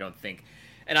 So I don't think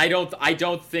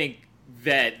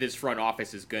that this front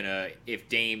office is gonna if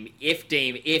Dame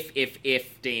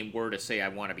were to say I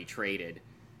want to be traded,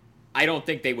 I don't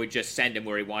think they would just send him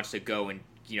where he wants to go and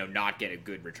not get a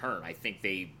good return. I think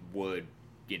they would,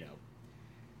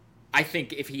 I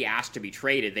think if he asked to be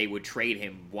traded, they would trade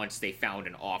him once they found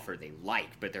an offer they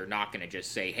liked, but they're not going to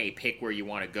just say, hey, pick where you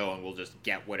want to go and we'll just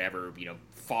get whatever,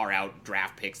 far out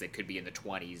draft picks that could be in the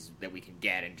 20s that we can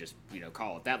get and just,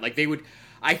 call it that. Like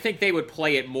I think they would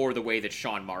play it more the way that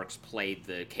Sean Marks played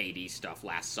the KD stuff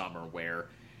last summer where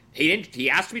he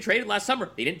asked to be traded last summer.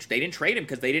 They didn't trade him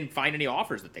because they didn't find any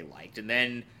offers that they liked. And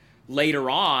then later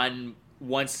on,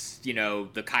 once,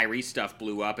 the Kyrie stuff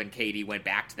blew up and KD went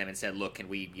back to them and said, look, can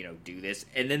we, do this?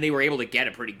 And then they were able to get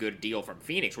a pretty good deal from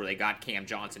Phoenix where they got Cam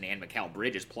Johnson and Mikal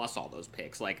Bridges plus all those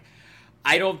picks. Like,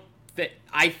 I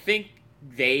think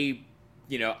they,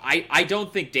 I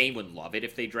don't think Dame would love it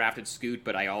if they drafted Scoot,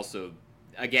 but I also,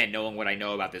 again, knowing what I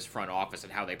know about this front office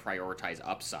and how they prioritize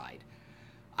upside,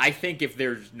 I think if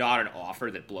there's not an offer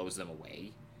that blows them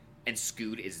away and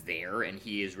Scoot is there and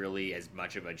he is really as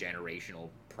much of a generational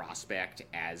prospect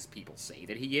as people say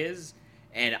that he is,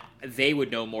 and they would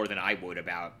know more than I would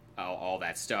about all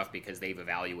that stuff because they've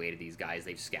evaluated these guys,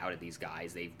 they've scouted these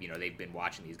guys, they've been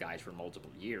watching these guys for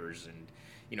multiple years, and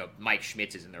Mike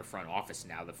Schmitz is in their front office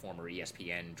now, the former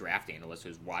ESPN draft analyst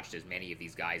who's watched as many of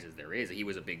these guys as there is. He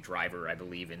was a big driver, I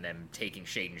believe, in them taking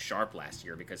Shaedon Sharpe last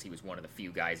year because he was one of the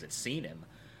few guys that's seen him.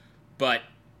 But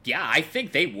yeah, I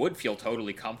think they would feel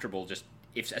totally comfortable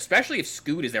especially if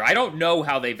Scoot is there. I don't know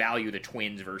how they value the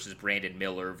Twins versus Brandon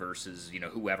Miller versus,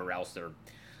 whoever else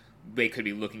they could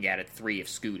be looking at 3 if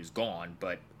Scoot is gone.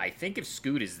 But I think if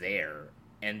Scoot is there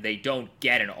and they don't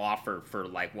get an offer for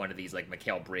like one of these like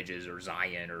Mikal Bridges or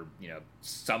Zion or,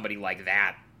 somebody like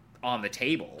that on the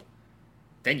table,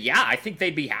 then yeah, I think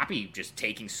they'd be happy just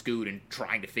taking Scoot and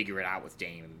trying to figure it out with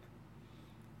Dame.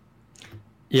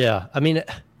 Yeah, I mean,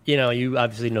 you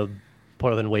obviously know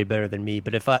Portland way better than me,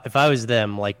 but if I was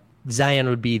them, like Zion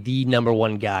would be the number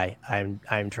 1 guy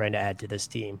I'm trying to add to this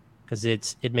team because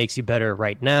it makes you better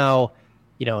right now.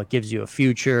 It gives you a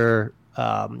future.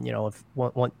 If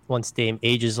once Dame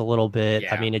ages a little bit,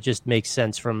 Yeah. I mean, it just makes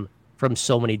sense from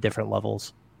so many different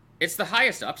levels. It's the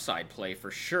highest upside play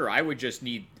for sure. I would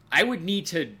need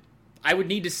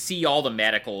to see all the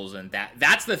medicals, and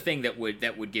that's the thing that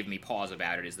would give me pause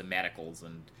about it, is the medicals.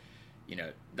 And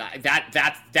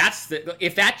that's the,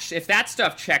 if that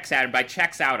stuff checks out, and by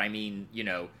checks out I mean,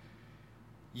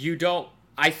 you don't,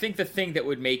 I think the thing that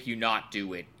would make you not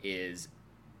do it is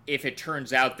if it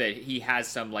turns out that he has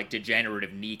some like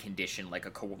degenerative knee condition, like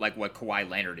what Kawhi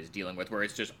Leonard is dealing with, where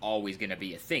it's just always going to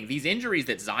be a thing. These injuries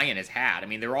that Zion has had, I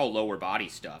mean, they're all lower body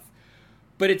stuff,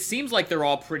 but it seems like they're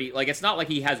all pretty, like, it's not like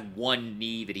he has one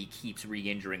knee that he keeps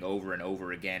re-injuring over and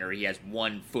over again, or he has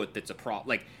one foot that's a problem.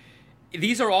 Like,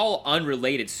 these are all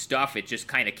unrelated stuff. It just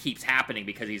kind of keeps happening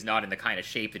because he's not in the kind of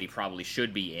shape that he probably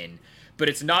should be in. But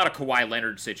it's not a Kawhi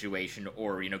Leonard situation,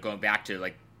 or, going back to,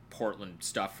 like, Portland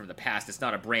stuff from the past. It's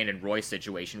not a Brandon Roy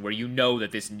situation where that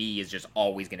this knee is just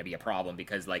always going to be a problem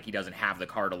because, like, he doesn't have the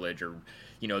cartilage, or,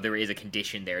 there is a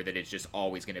condition there that it's just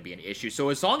always going to be an issue. So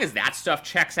as long as that stuff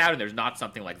checks out and there's not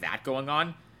something like that going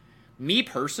on, me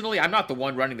personally, I'm not the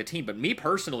one running the team, but me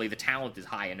personally, the talent is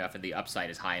high enough and the upside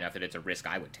is high enough that it's a risk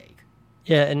I would take.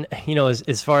 Yeah, and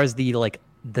as far as the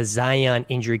Zion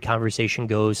injury conversation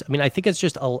goes, I mean, I think it's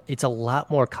a lot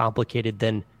more complicated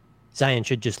than Zion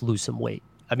should just lose some weight.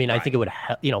 I mean, right. I think it would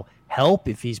help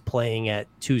if he's playing at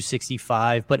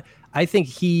 265, but I think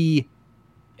he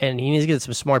needs to get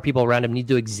some smart people around him, need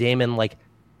to examine like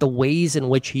the ways in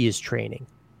which he is training.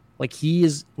 Like, he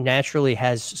naturally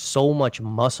has so much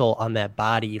muscle on that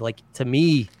body. Like, to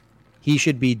me, he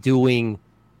should be doing,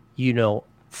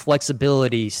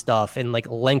 flexibility stuff and like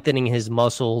lengthening his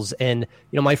muscles. And,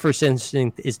 my first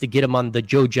instinct is to get him on the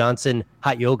Joe Johnson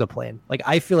hot yoga plan. Like,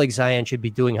 I feel like Zion should be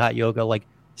doing hot yoga like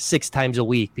 6 times a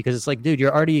week, because it's like, dude,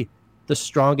 you're already the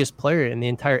strongest player in the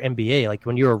entire NBA. Like,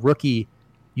 when you're a rookie,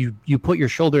 you put your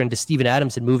shoulder into Steven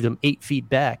Adams and moved him 8 feet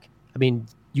back. I mean,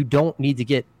 you don't need to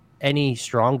get any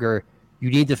stronger.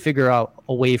 You need to figure out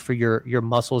a way for your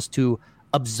muscles to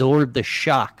absorb the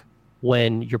shock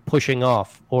when you're pushing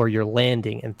off or you're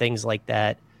landing and things like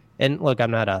that. And look,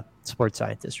 I'm not a sports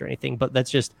scientist or anything, but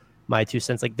that's just my 2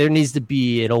 cents. Like, there needs to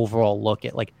be an overall look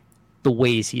at like the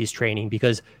ways he is training,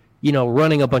 because,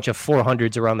 running a bunch of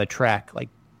 400s around the track, like,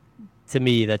 to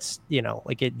me, that's,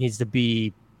 like, it needs to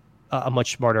be a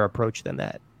much smarter approach than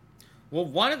that. Well,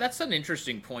 that's an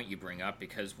interesting point you bring up,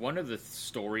 because one of the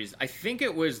stories, I think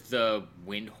it was the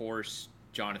Windhorse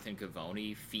Jonathan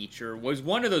Cavoni feature, was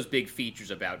one of those big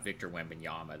features about Victor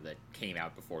Wembanyama that came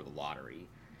out before the lottery,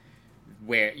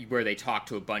 where they talked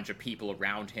to a bunch of people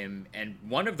around him. And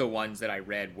one of the ones that I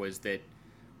read was that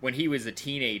when he was a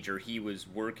teenager, he was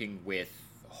working with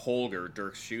Holger,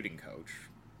 Dirk's shooting coach,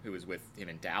 who was with him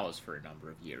in Dallas for a number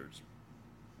of years.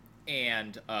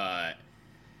 And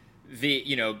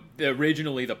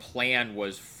originally the plan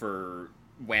was for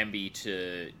Wemby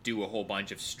to do a whole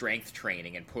bunch of strength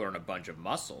training and put on a bunch of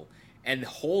muscle. And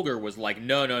Holger was like,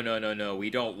 no, we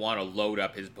don't want to load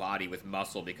up his body with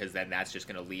muscle, because then that's just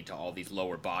going to lead to all these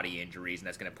lower body injuries, and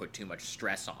that's going to put too much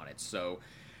stress on it. So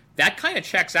that kind of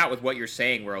checks out with what you're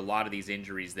saying, where a lot of these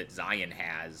injuries that Zion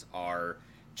has are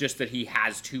just that he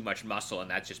has too much muscle, and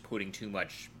that's just putting too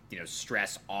much,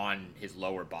 stress on his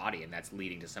lower body, and that's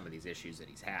leading to some of these issues that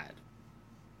he's had.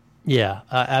 Yeah,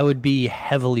 I would be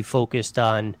heavily focused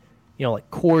on, like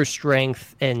core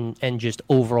strength and just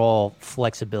overall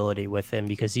flexibility with him,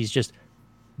 because he's just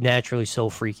naturally so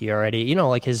freaky already.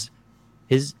 Like his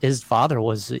father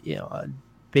was,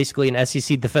 basically an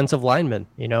SEC defensive lineman.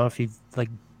 If he like,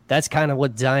 that's kind of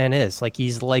what Zion is. Like,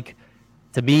 he's like,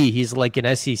 to me, he's like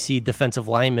an SEC defensive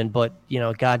lineman, but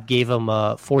God gave him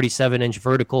a 47-inch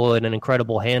vertical and an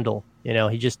incredible handle.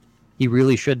 He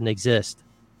really shouldn't exist.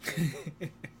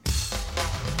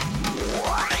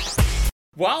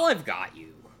 While I've got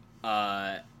you,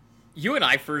 you and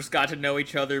I first got to know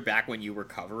each other back when you were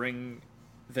covering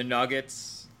the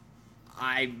Nuggets.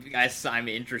 I guess I'm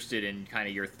interested in kind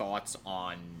of your thoughts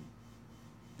on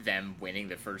them winning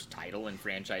the first title in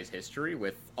franchise history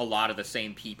with a lot of the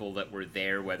same people that were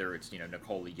there, whether it's,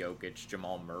 Nikola Jokic,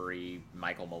 Jamal Murray,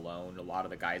 Michael Malone, a lot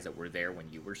of the guys that were there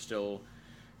when you were still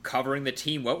covering the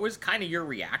team. What was kind of your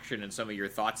reaction and some of your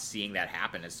thoughts seeing that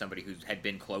happen as somebody who had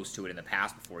been close to it in the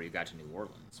past before you got to New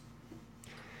Orleans?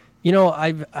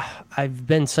 I've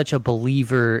been such a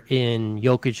believer in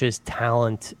Jokic's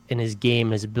talent and his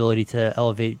game, his ability to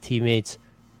elevate teammates,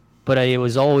 but I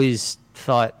was always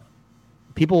thought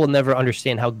people will never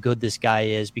understand how good this guy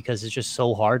is, because it's just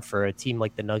so hard for a team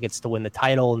like the Nuggets to win the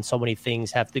title, and so many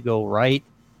things have to go right.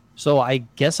 So I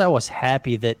guess I was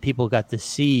happy that people got to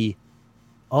see,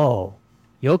 oh,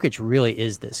 Jokic really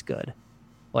is this good.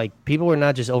 Like, people were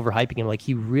not just overhyping him. Like,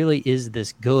 he really is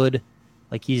this good.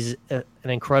 Like, he's an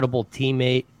incredible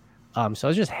teammate. So I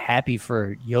was just happy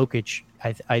for Jokic,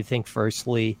 I think,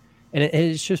 firstly. And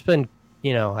it's just been,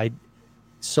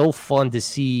 so fun to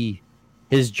see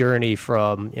his journey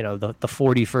from, the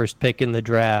 41st pick in the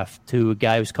draft to a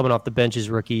guy who's coming off the bench his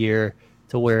rookie year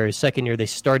to where his second year they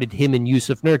started him and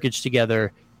Yusuf Nurkic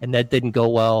together, and that didn't go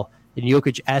well. And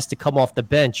Jokic asked to come off the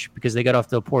bench because they got off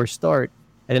to a poor start.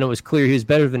 And then it was clear he was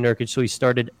better than Nurkic, so he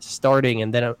started starting.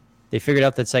 And then they figured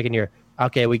out that second year,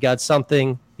 okay, we got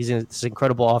something. He's this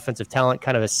incredible offensive talent,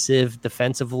 kind of a sieve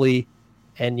defensively.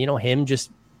 And, him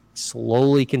just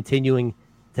slowly continuing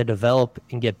to develop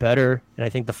and get better. And I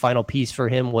think the final piece for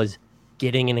him was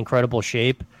getting in incredible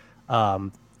shape.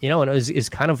 And it was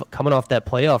kind of coming off that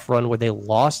playoff run where they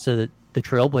lost to the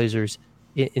Trailblazers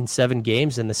in 7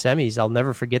 games in the semis. I'll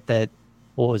never forget that,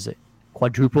 what was it,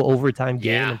 quadruple overtime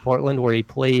game in Portland where he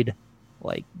played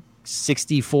like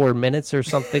 64 minutes or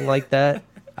something like that.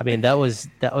 I mean, that was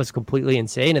completely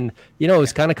insane. And, it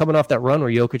was kind of coming off that run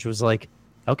where Jokic was like,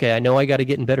 okay, I know I got to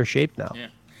get in better shape now. Yeah.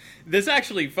 This is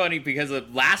actually funny because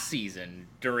of last season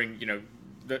during,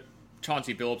 the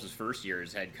Chauncey Billups' first year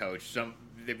as head coach.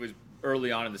 It was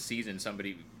early on in the season,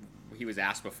 he was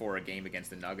asked before a game against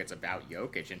the Nuggets about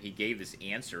Jokic, and he gave this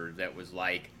answer that was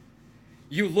like,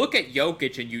 you look at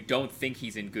Jokic and you don't think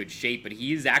he's in good shape, but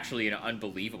he is actually in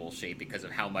unbelievable shape because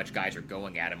of how much guys are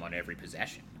going at him on every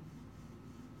possession.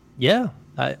 Yeah,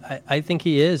 I think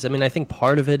he is. I mean, I think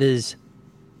part of it is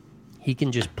he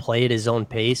can just play at his own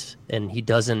pace, and he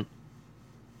doesn't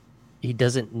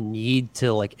need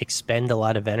to like expend a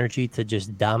lot of energy to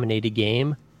just dominate a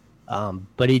game.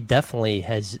 But he definitely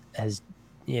has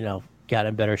got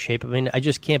in better shape. I mean, I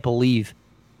just can't believe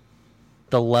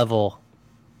the level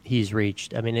he's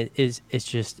reached. I mean, it's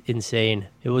just insane.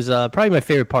 It was probably my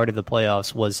favorite part of the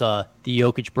playoffs was the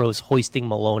Jokic bros hoisting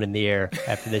Malone in the air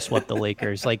after they swept the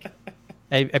Lakers. Like,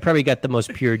 I probably got the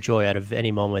most pure joy out of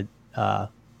any moment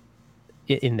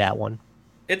in that one.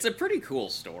 It's a pretty cool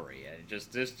story.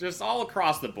 Just all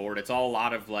across the board. It's all a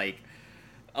lot of like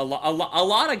a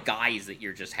lot of guys that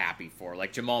you're just happy for,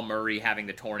 like Jamal Murray having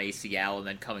the torn ACL and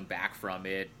then coming back from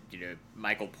it.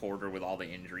 Michael Porter with all the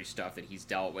injury stuff that he's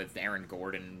dealt with. Aaron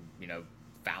Gordon,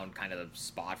 found kind of the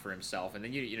spot for himself. And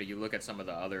then you look at some of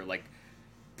the other, like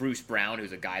Bruce Brown,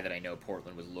 who's a guy that I know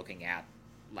Portland was looking at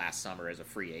last summer as a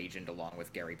free agent, along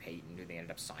with Gary Payton, who they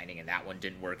ended up signing, and that one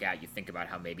didn't work out. You think about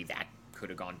how maybe that could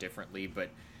have gone differently, but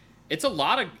it's a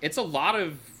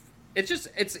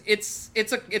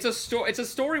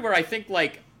story where I think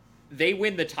like they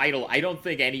win the title. I don't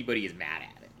think anybody is mad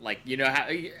at it. Like,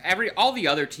 all the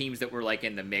other teams that were like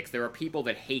in the mix, there are people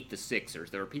that hate the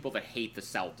Sixers, there are people that hate the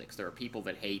Celtics, there are people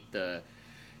that hate the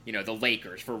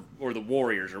Lakers or the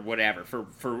Warriors or whatever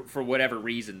for whatever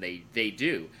reason they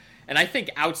do. And I think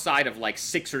outside of like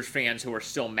Sixers fans who are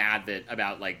still mad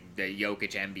about like the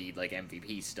Jokic Embiid like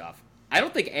MVP stuff, I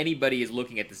don't think anybody is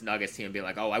looking at this Nuggets team and being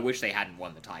like, oh, I wish they hadn't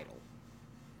won the title.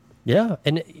 Yeah,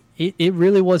 and it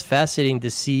really was fascinating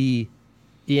to see,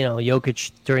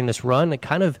 Jokic during this run. It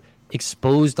kind of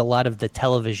exposed a lot of the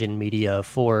television media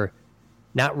for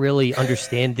not really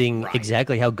understanding Right.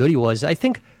 exactly how good he was. I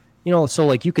think, so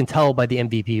like you can tell by the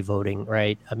MVP voting,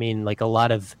 right? I mean, like a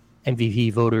lot of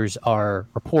MVP voters are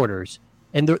reporters,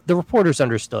 and the reporters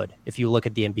understood if you look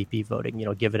at the MVP voting,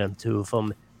 giving them 2 of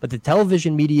them. But the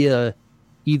television media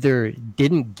either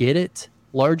didn't get it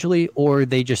largely, or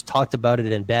they just talked about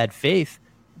it in bad faith.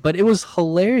 But it was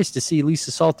hilarious to see Lisa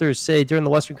Salters say during the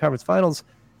Western Conference Finals,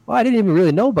 well, I didn't even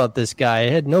really know about this guy. I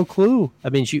had no clue. I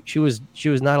mean, she was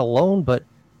not alone, but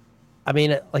I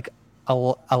mean, like a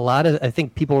lot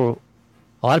of people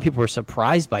were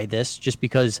surprised by this just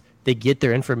because they get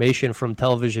their information from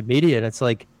television media, and it's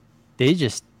like they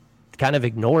just kind of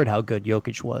ignored how good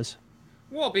Jokic was.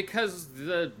 Well, because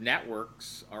the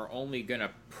networks are only going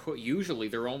to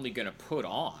put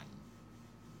on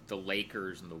the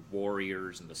Lakers and the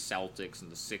Warriors and the Celtics and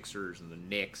the Sixers and the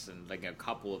Knicks and like a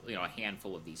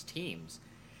handful of these teams.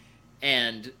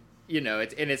 And,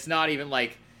 it's not even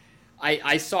like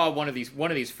I saw one of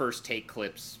these first take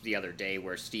clips the other day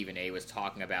where Stephen A was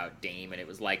talking about Dame, and it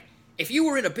was like, if you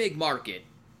were in a big market,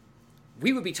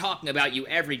 we would be talking about you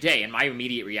every day. And my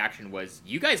immediate reaction was,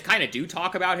 you guys kind of do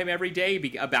talk about him every day,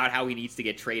 about how he needs to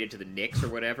get traded to the Knicks or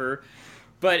whatever.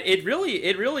 But it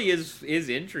really is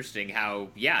interesting how,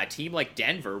 a team like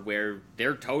Denver, where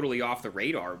they're totally off the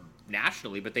radar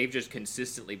nationally, but they've just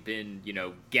consistently been,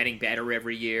 getting better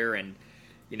every year. And,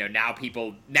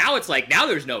 now it's like, now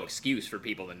there's no excuse for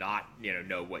people to not,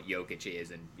 know what Jokic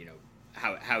is and,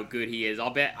 how good he is.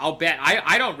 I'll bet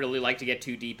I don't really like to get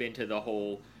too deep into the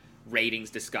whole ratings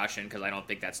discussion because I don't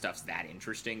think that stuff's that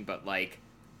interesting, but like,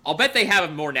 I'll bet they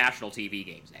have more national TV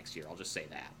games next year. I'll just say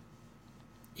that.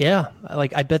 Yeah,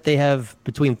 like I bet they have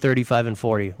between 35 and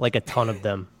 40, like a ton of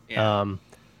them. Yeah.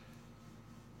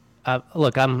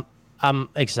 Look, I'm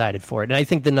excited for it, and I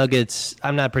think the Nuggets.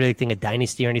 I'm not predicting a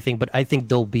dynasty or anything, but I think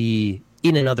they'll be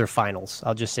in another finals.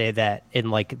 I'll just say that in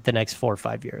like the next 4 or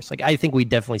 5 years. Like I think we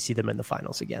definitely see them in the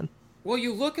finals again. Well,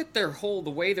 you look at the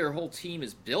way their whole team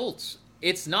is built.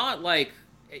 It's not like,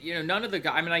 none of the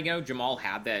guys. I mean, I know Jamal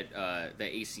had that the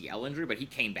ACL injury, but he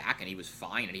came back and he was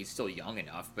fine, and he's still young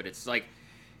enough. But it's like,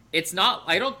 it's not.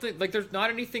 I don't think like there's not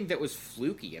anything that was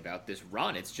fluky about this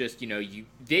run. It's just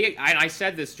I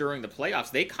said this during the playoffs.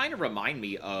 They kind of remind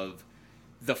me of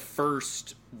the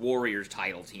first Warriors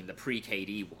title team, the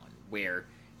pre-KD one, where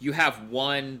you have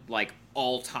one like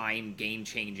all-time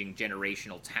game-changing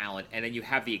generational talent, and then you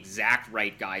have the exact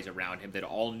right guys around him that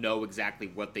all know exactly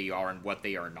what they are and what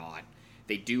they are not.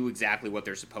 They do exactly what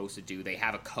they're supposed to do. They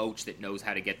have a coach that knows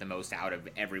how to get the most out of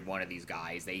every one of these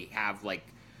guys. They have like,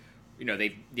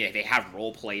 they have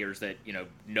role players that,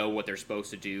 know what they're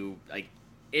supposed to do. Like,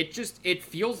 it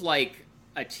feels like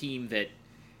a team that,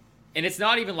 and it's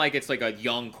not even like it's like a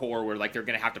young core where like they're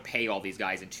going to have to pay all these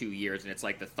guys in 2 years, and it's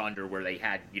like the Thunder where they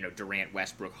had, Durant,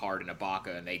 Westbrook, Harden,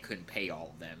 Ibaka, and they couldn't pay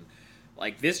all of them.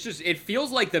 Like, it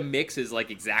feels like the mix is like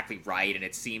exactly right, and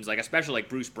it seems like, especially like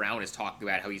Bruce Brown is talking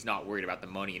about how he's not worried about the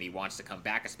money and he wants to come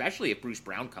back, especially if Bruce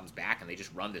Brown comes back and they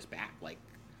just run this back. Like,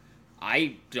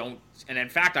 I don't, and in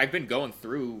fact, I've been going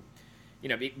through,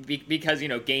 because,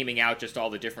 gaming out just all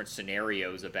the different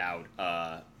scenarios about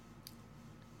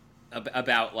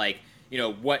like,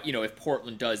 what, if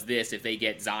Portland does this, if they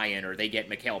get Zion or they get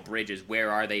Mikal Bridges,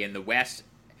 where are they in the West?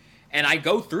 And I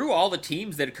go through all the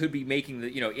teams that could be making the,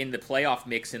 in the playoff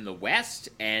mix in the West,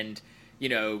 and,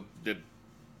 the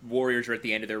Warriors are at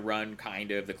the end of their run,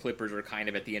 kind of. The Clippers are kind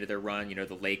of at the end of their run.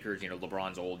 The Lakers,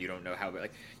 LeBron's old. You don't know how,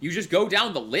 like, you just go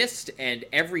down the list, and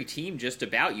every team just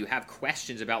about, you have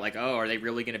questions about, like, oh, are they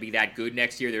really going to be that good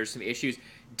next year? There's some issues.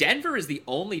 Denver is the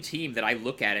only team that I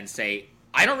look at and say,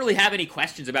 I don't really have any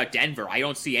questions about Denver. I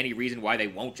don't see any reason why they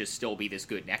won't just still be this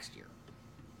good next year.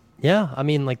 Yeah, I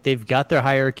mean, like, they've got their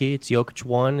hierarchy. It's Jokic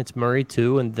 1, it's Murray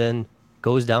 2, and then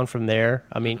goes down from there.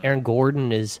 I mean, Aaron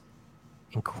Gordon is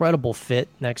incredible fit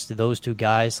next to those two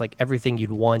guys, like everything you'd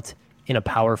want in a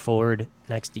power forward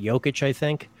next to Jokic, I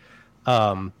think.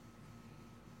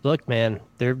 Look, man,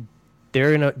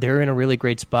 they're in a really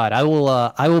great spot. I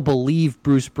will believe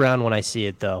Bruce Brown when I see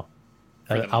it, though.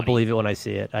 I'll believe it when I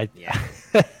see it. Yeah.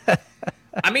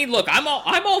 I mean, look, I'm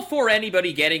all for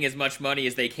anybody getting as much money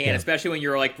as they can, especially when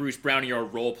you're like Bruce Brown and you're a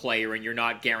role player and you're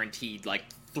not guaranteed like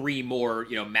 3 more,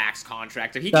 max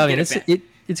contracts. If he can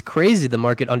it's crazy the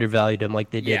market undervalued him like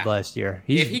they did last year.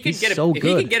 If he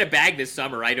can get a bag this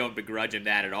summer, I don't begrudge him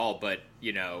that at all. But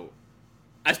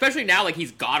especially now, like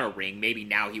he's got a ring, maybe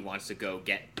now he wants to go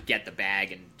get the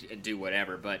bag and do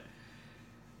whatever. But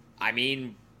I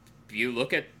mean, you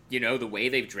look at the way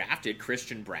they've drafted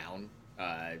Christian Brown.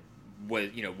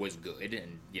 Was good,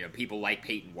 and people like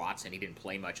Peyton Watson. He didn't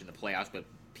play much in the playoffs, but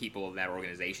people in that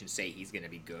organization say he's going to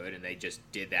be good, and they just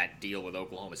did that deal with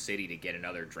Oklahoma City to get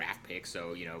another draft pick.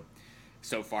 So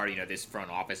so far this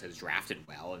front office has drafted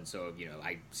well, and so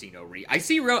I see no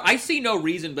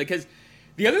reason, because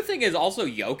the other thing is also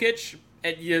Jokic,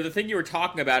 and the thing you were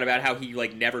talking about how he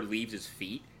like never leaves his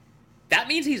feet. That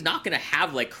means he's not going to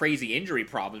have like crazy injury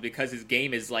problems because his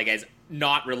game is like as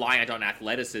not reliant on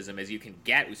athleticism as you can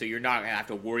get. So you're not going to have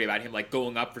to worry about him like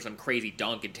going up for some crazy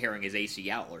dunk and tearing his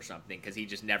ACL or something because he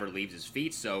just never leaves his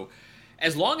feet. So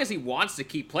as long as he wants to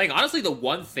keep playing, honestly, the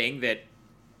one thing that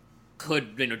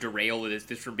could derail this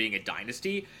from being a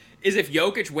dynasty is if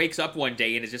Jokic wakes up one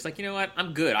day and is just like, you know what,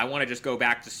 I'm good. I want to just go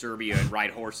back to Serbia and ride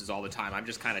horses all the time. I'm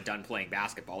just kind of done playing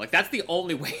basketball. Like, that's the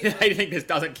only way that I think this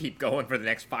doesn't keep going for the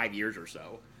next 5 years or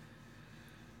so.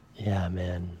 Yeah,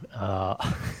 man.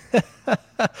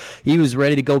 He was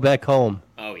ready to go back home.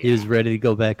 Oh, yeah. He was ready to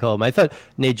go back home. I thought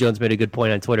Nate Jones made a good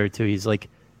point on Twitter, too. He's like,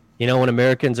 when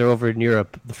Americans are over in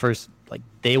Europe,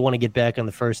 they want to get back on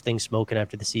the first thing smoking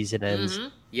after the season ends. Mm-hmm.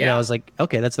 Yeah. I was like,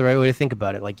 okay, that's the right way to think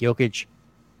about it. Like, Jokic,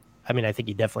 I mean, I think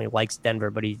he definitely likes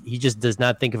Denver, but he just does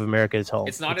not think of America as home.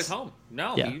 It's not his home.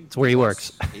 No. Yeah, it's where he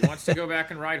works. He wants to go back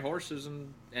and ride horses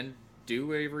and do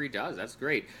whatever he does. That's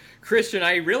great. Christian,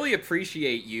 I really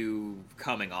appreciate you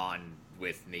coming on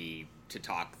with me to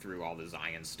talk through all the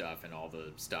Zion stuff and all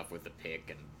the stuff with the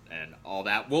pick and all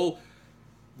that.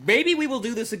 Maybe we will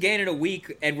do this again in a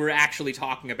week, and we're actually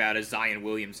talking about a Zion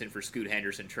Williamson for Scoot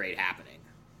Henderson trade happening.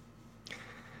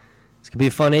 It's gonna be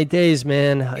a fun 8 days,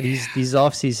 man. These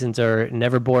off seasons are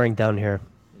never boring down here.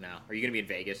 No, are you gonna be in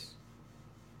Vegas?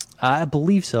 I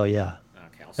believe so. Yeah.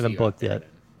 Okay, I'll see Haven't you booked out there yet. then.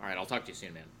 All right, I'll talk to you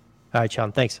soon, man. All right,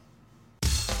 Sean. Thanks.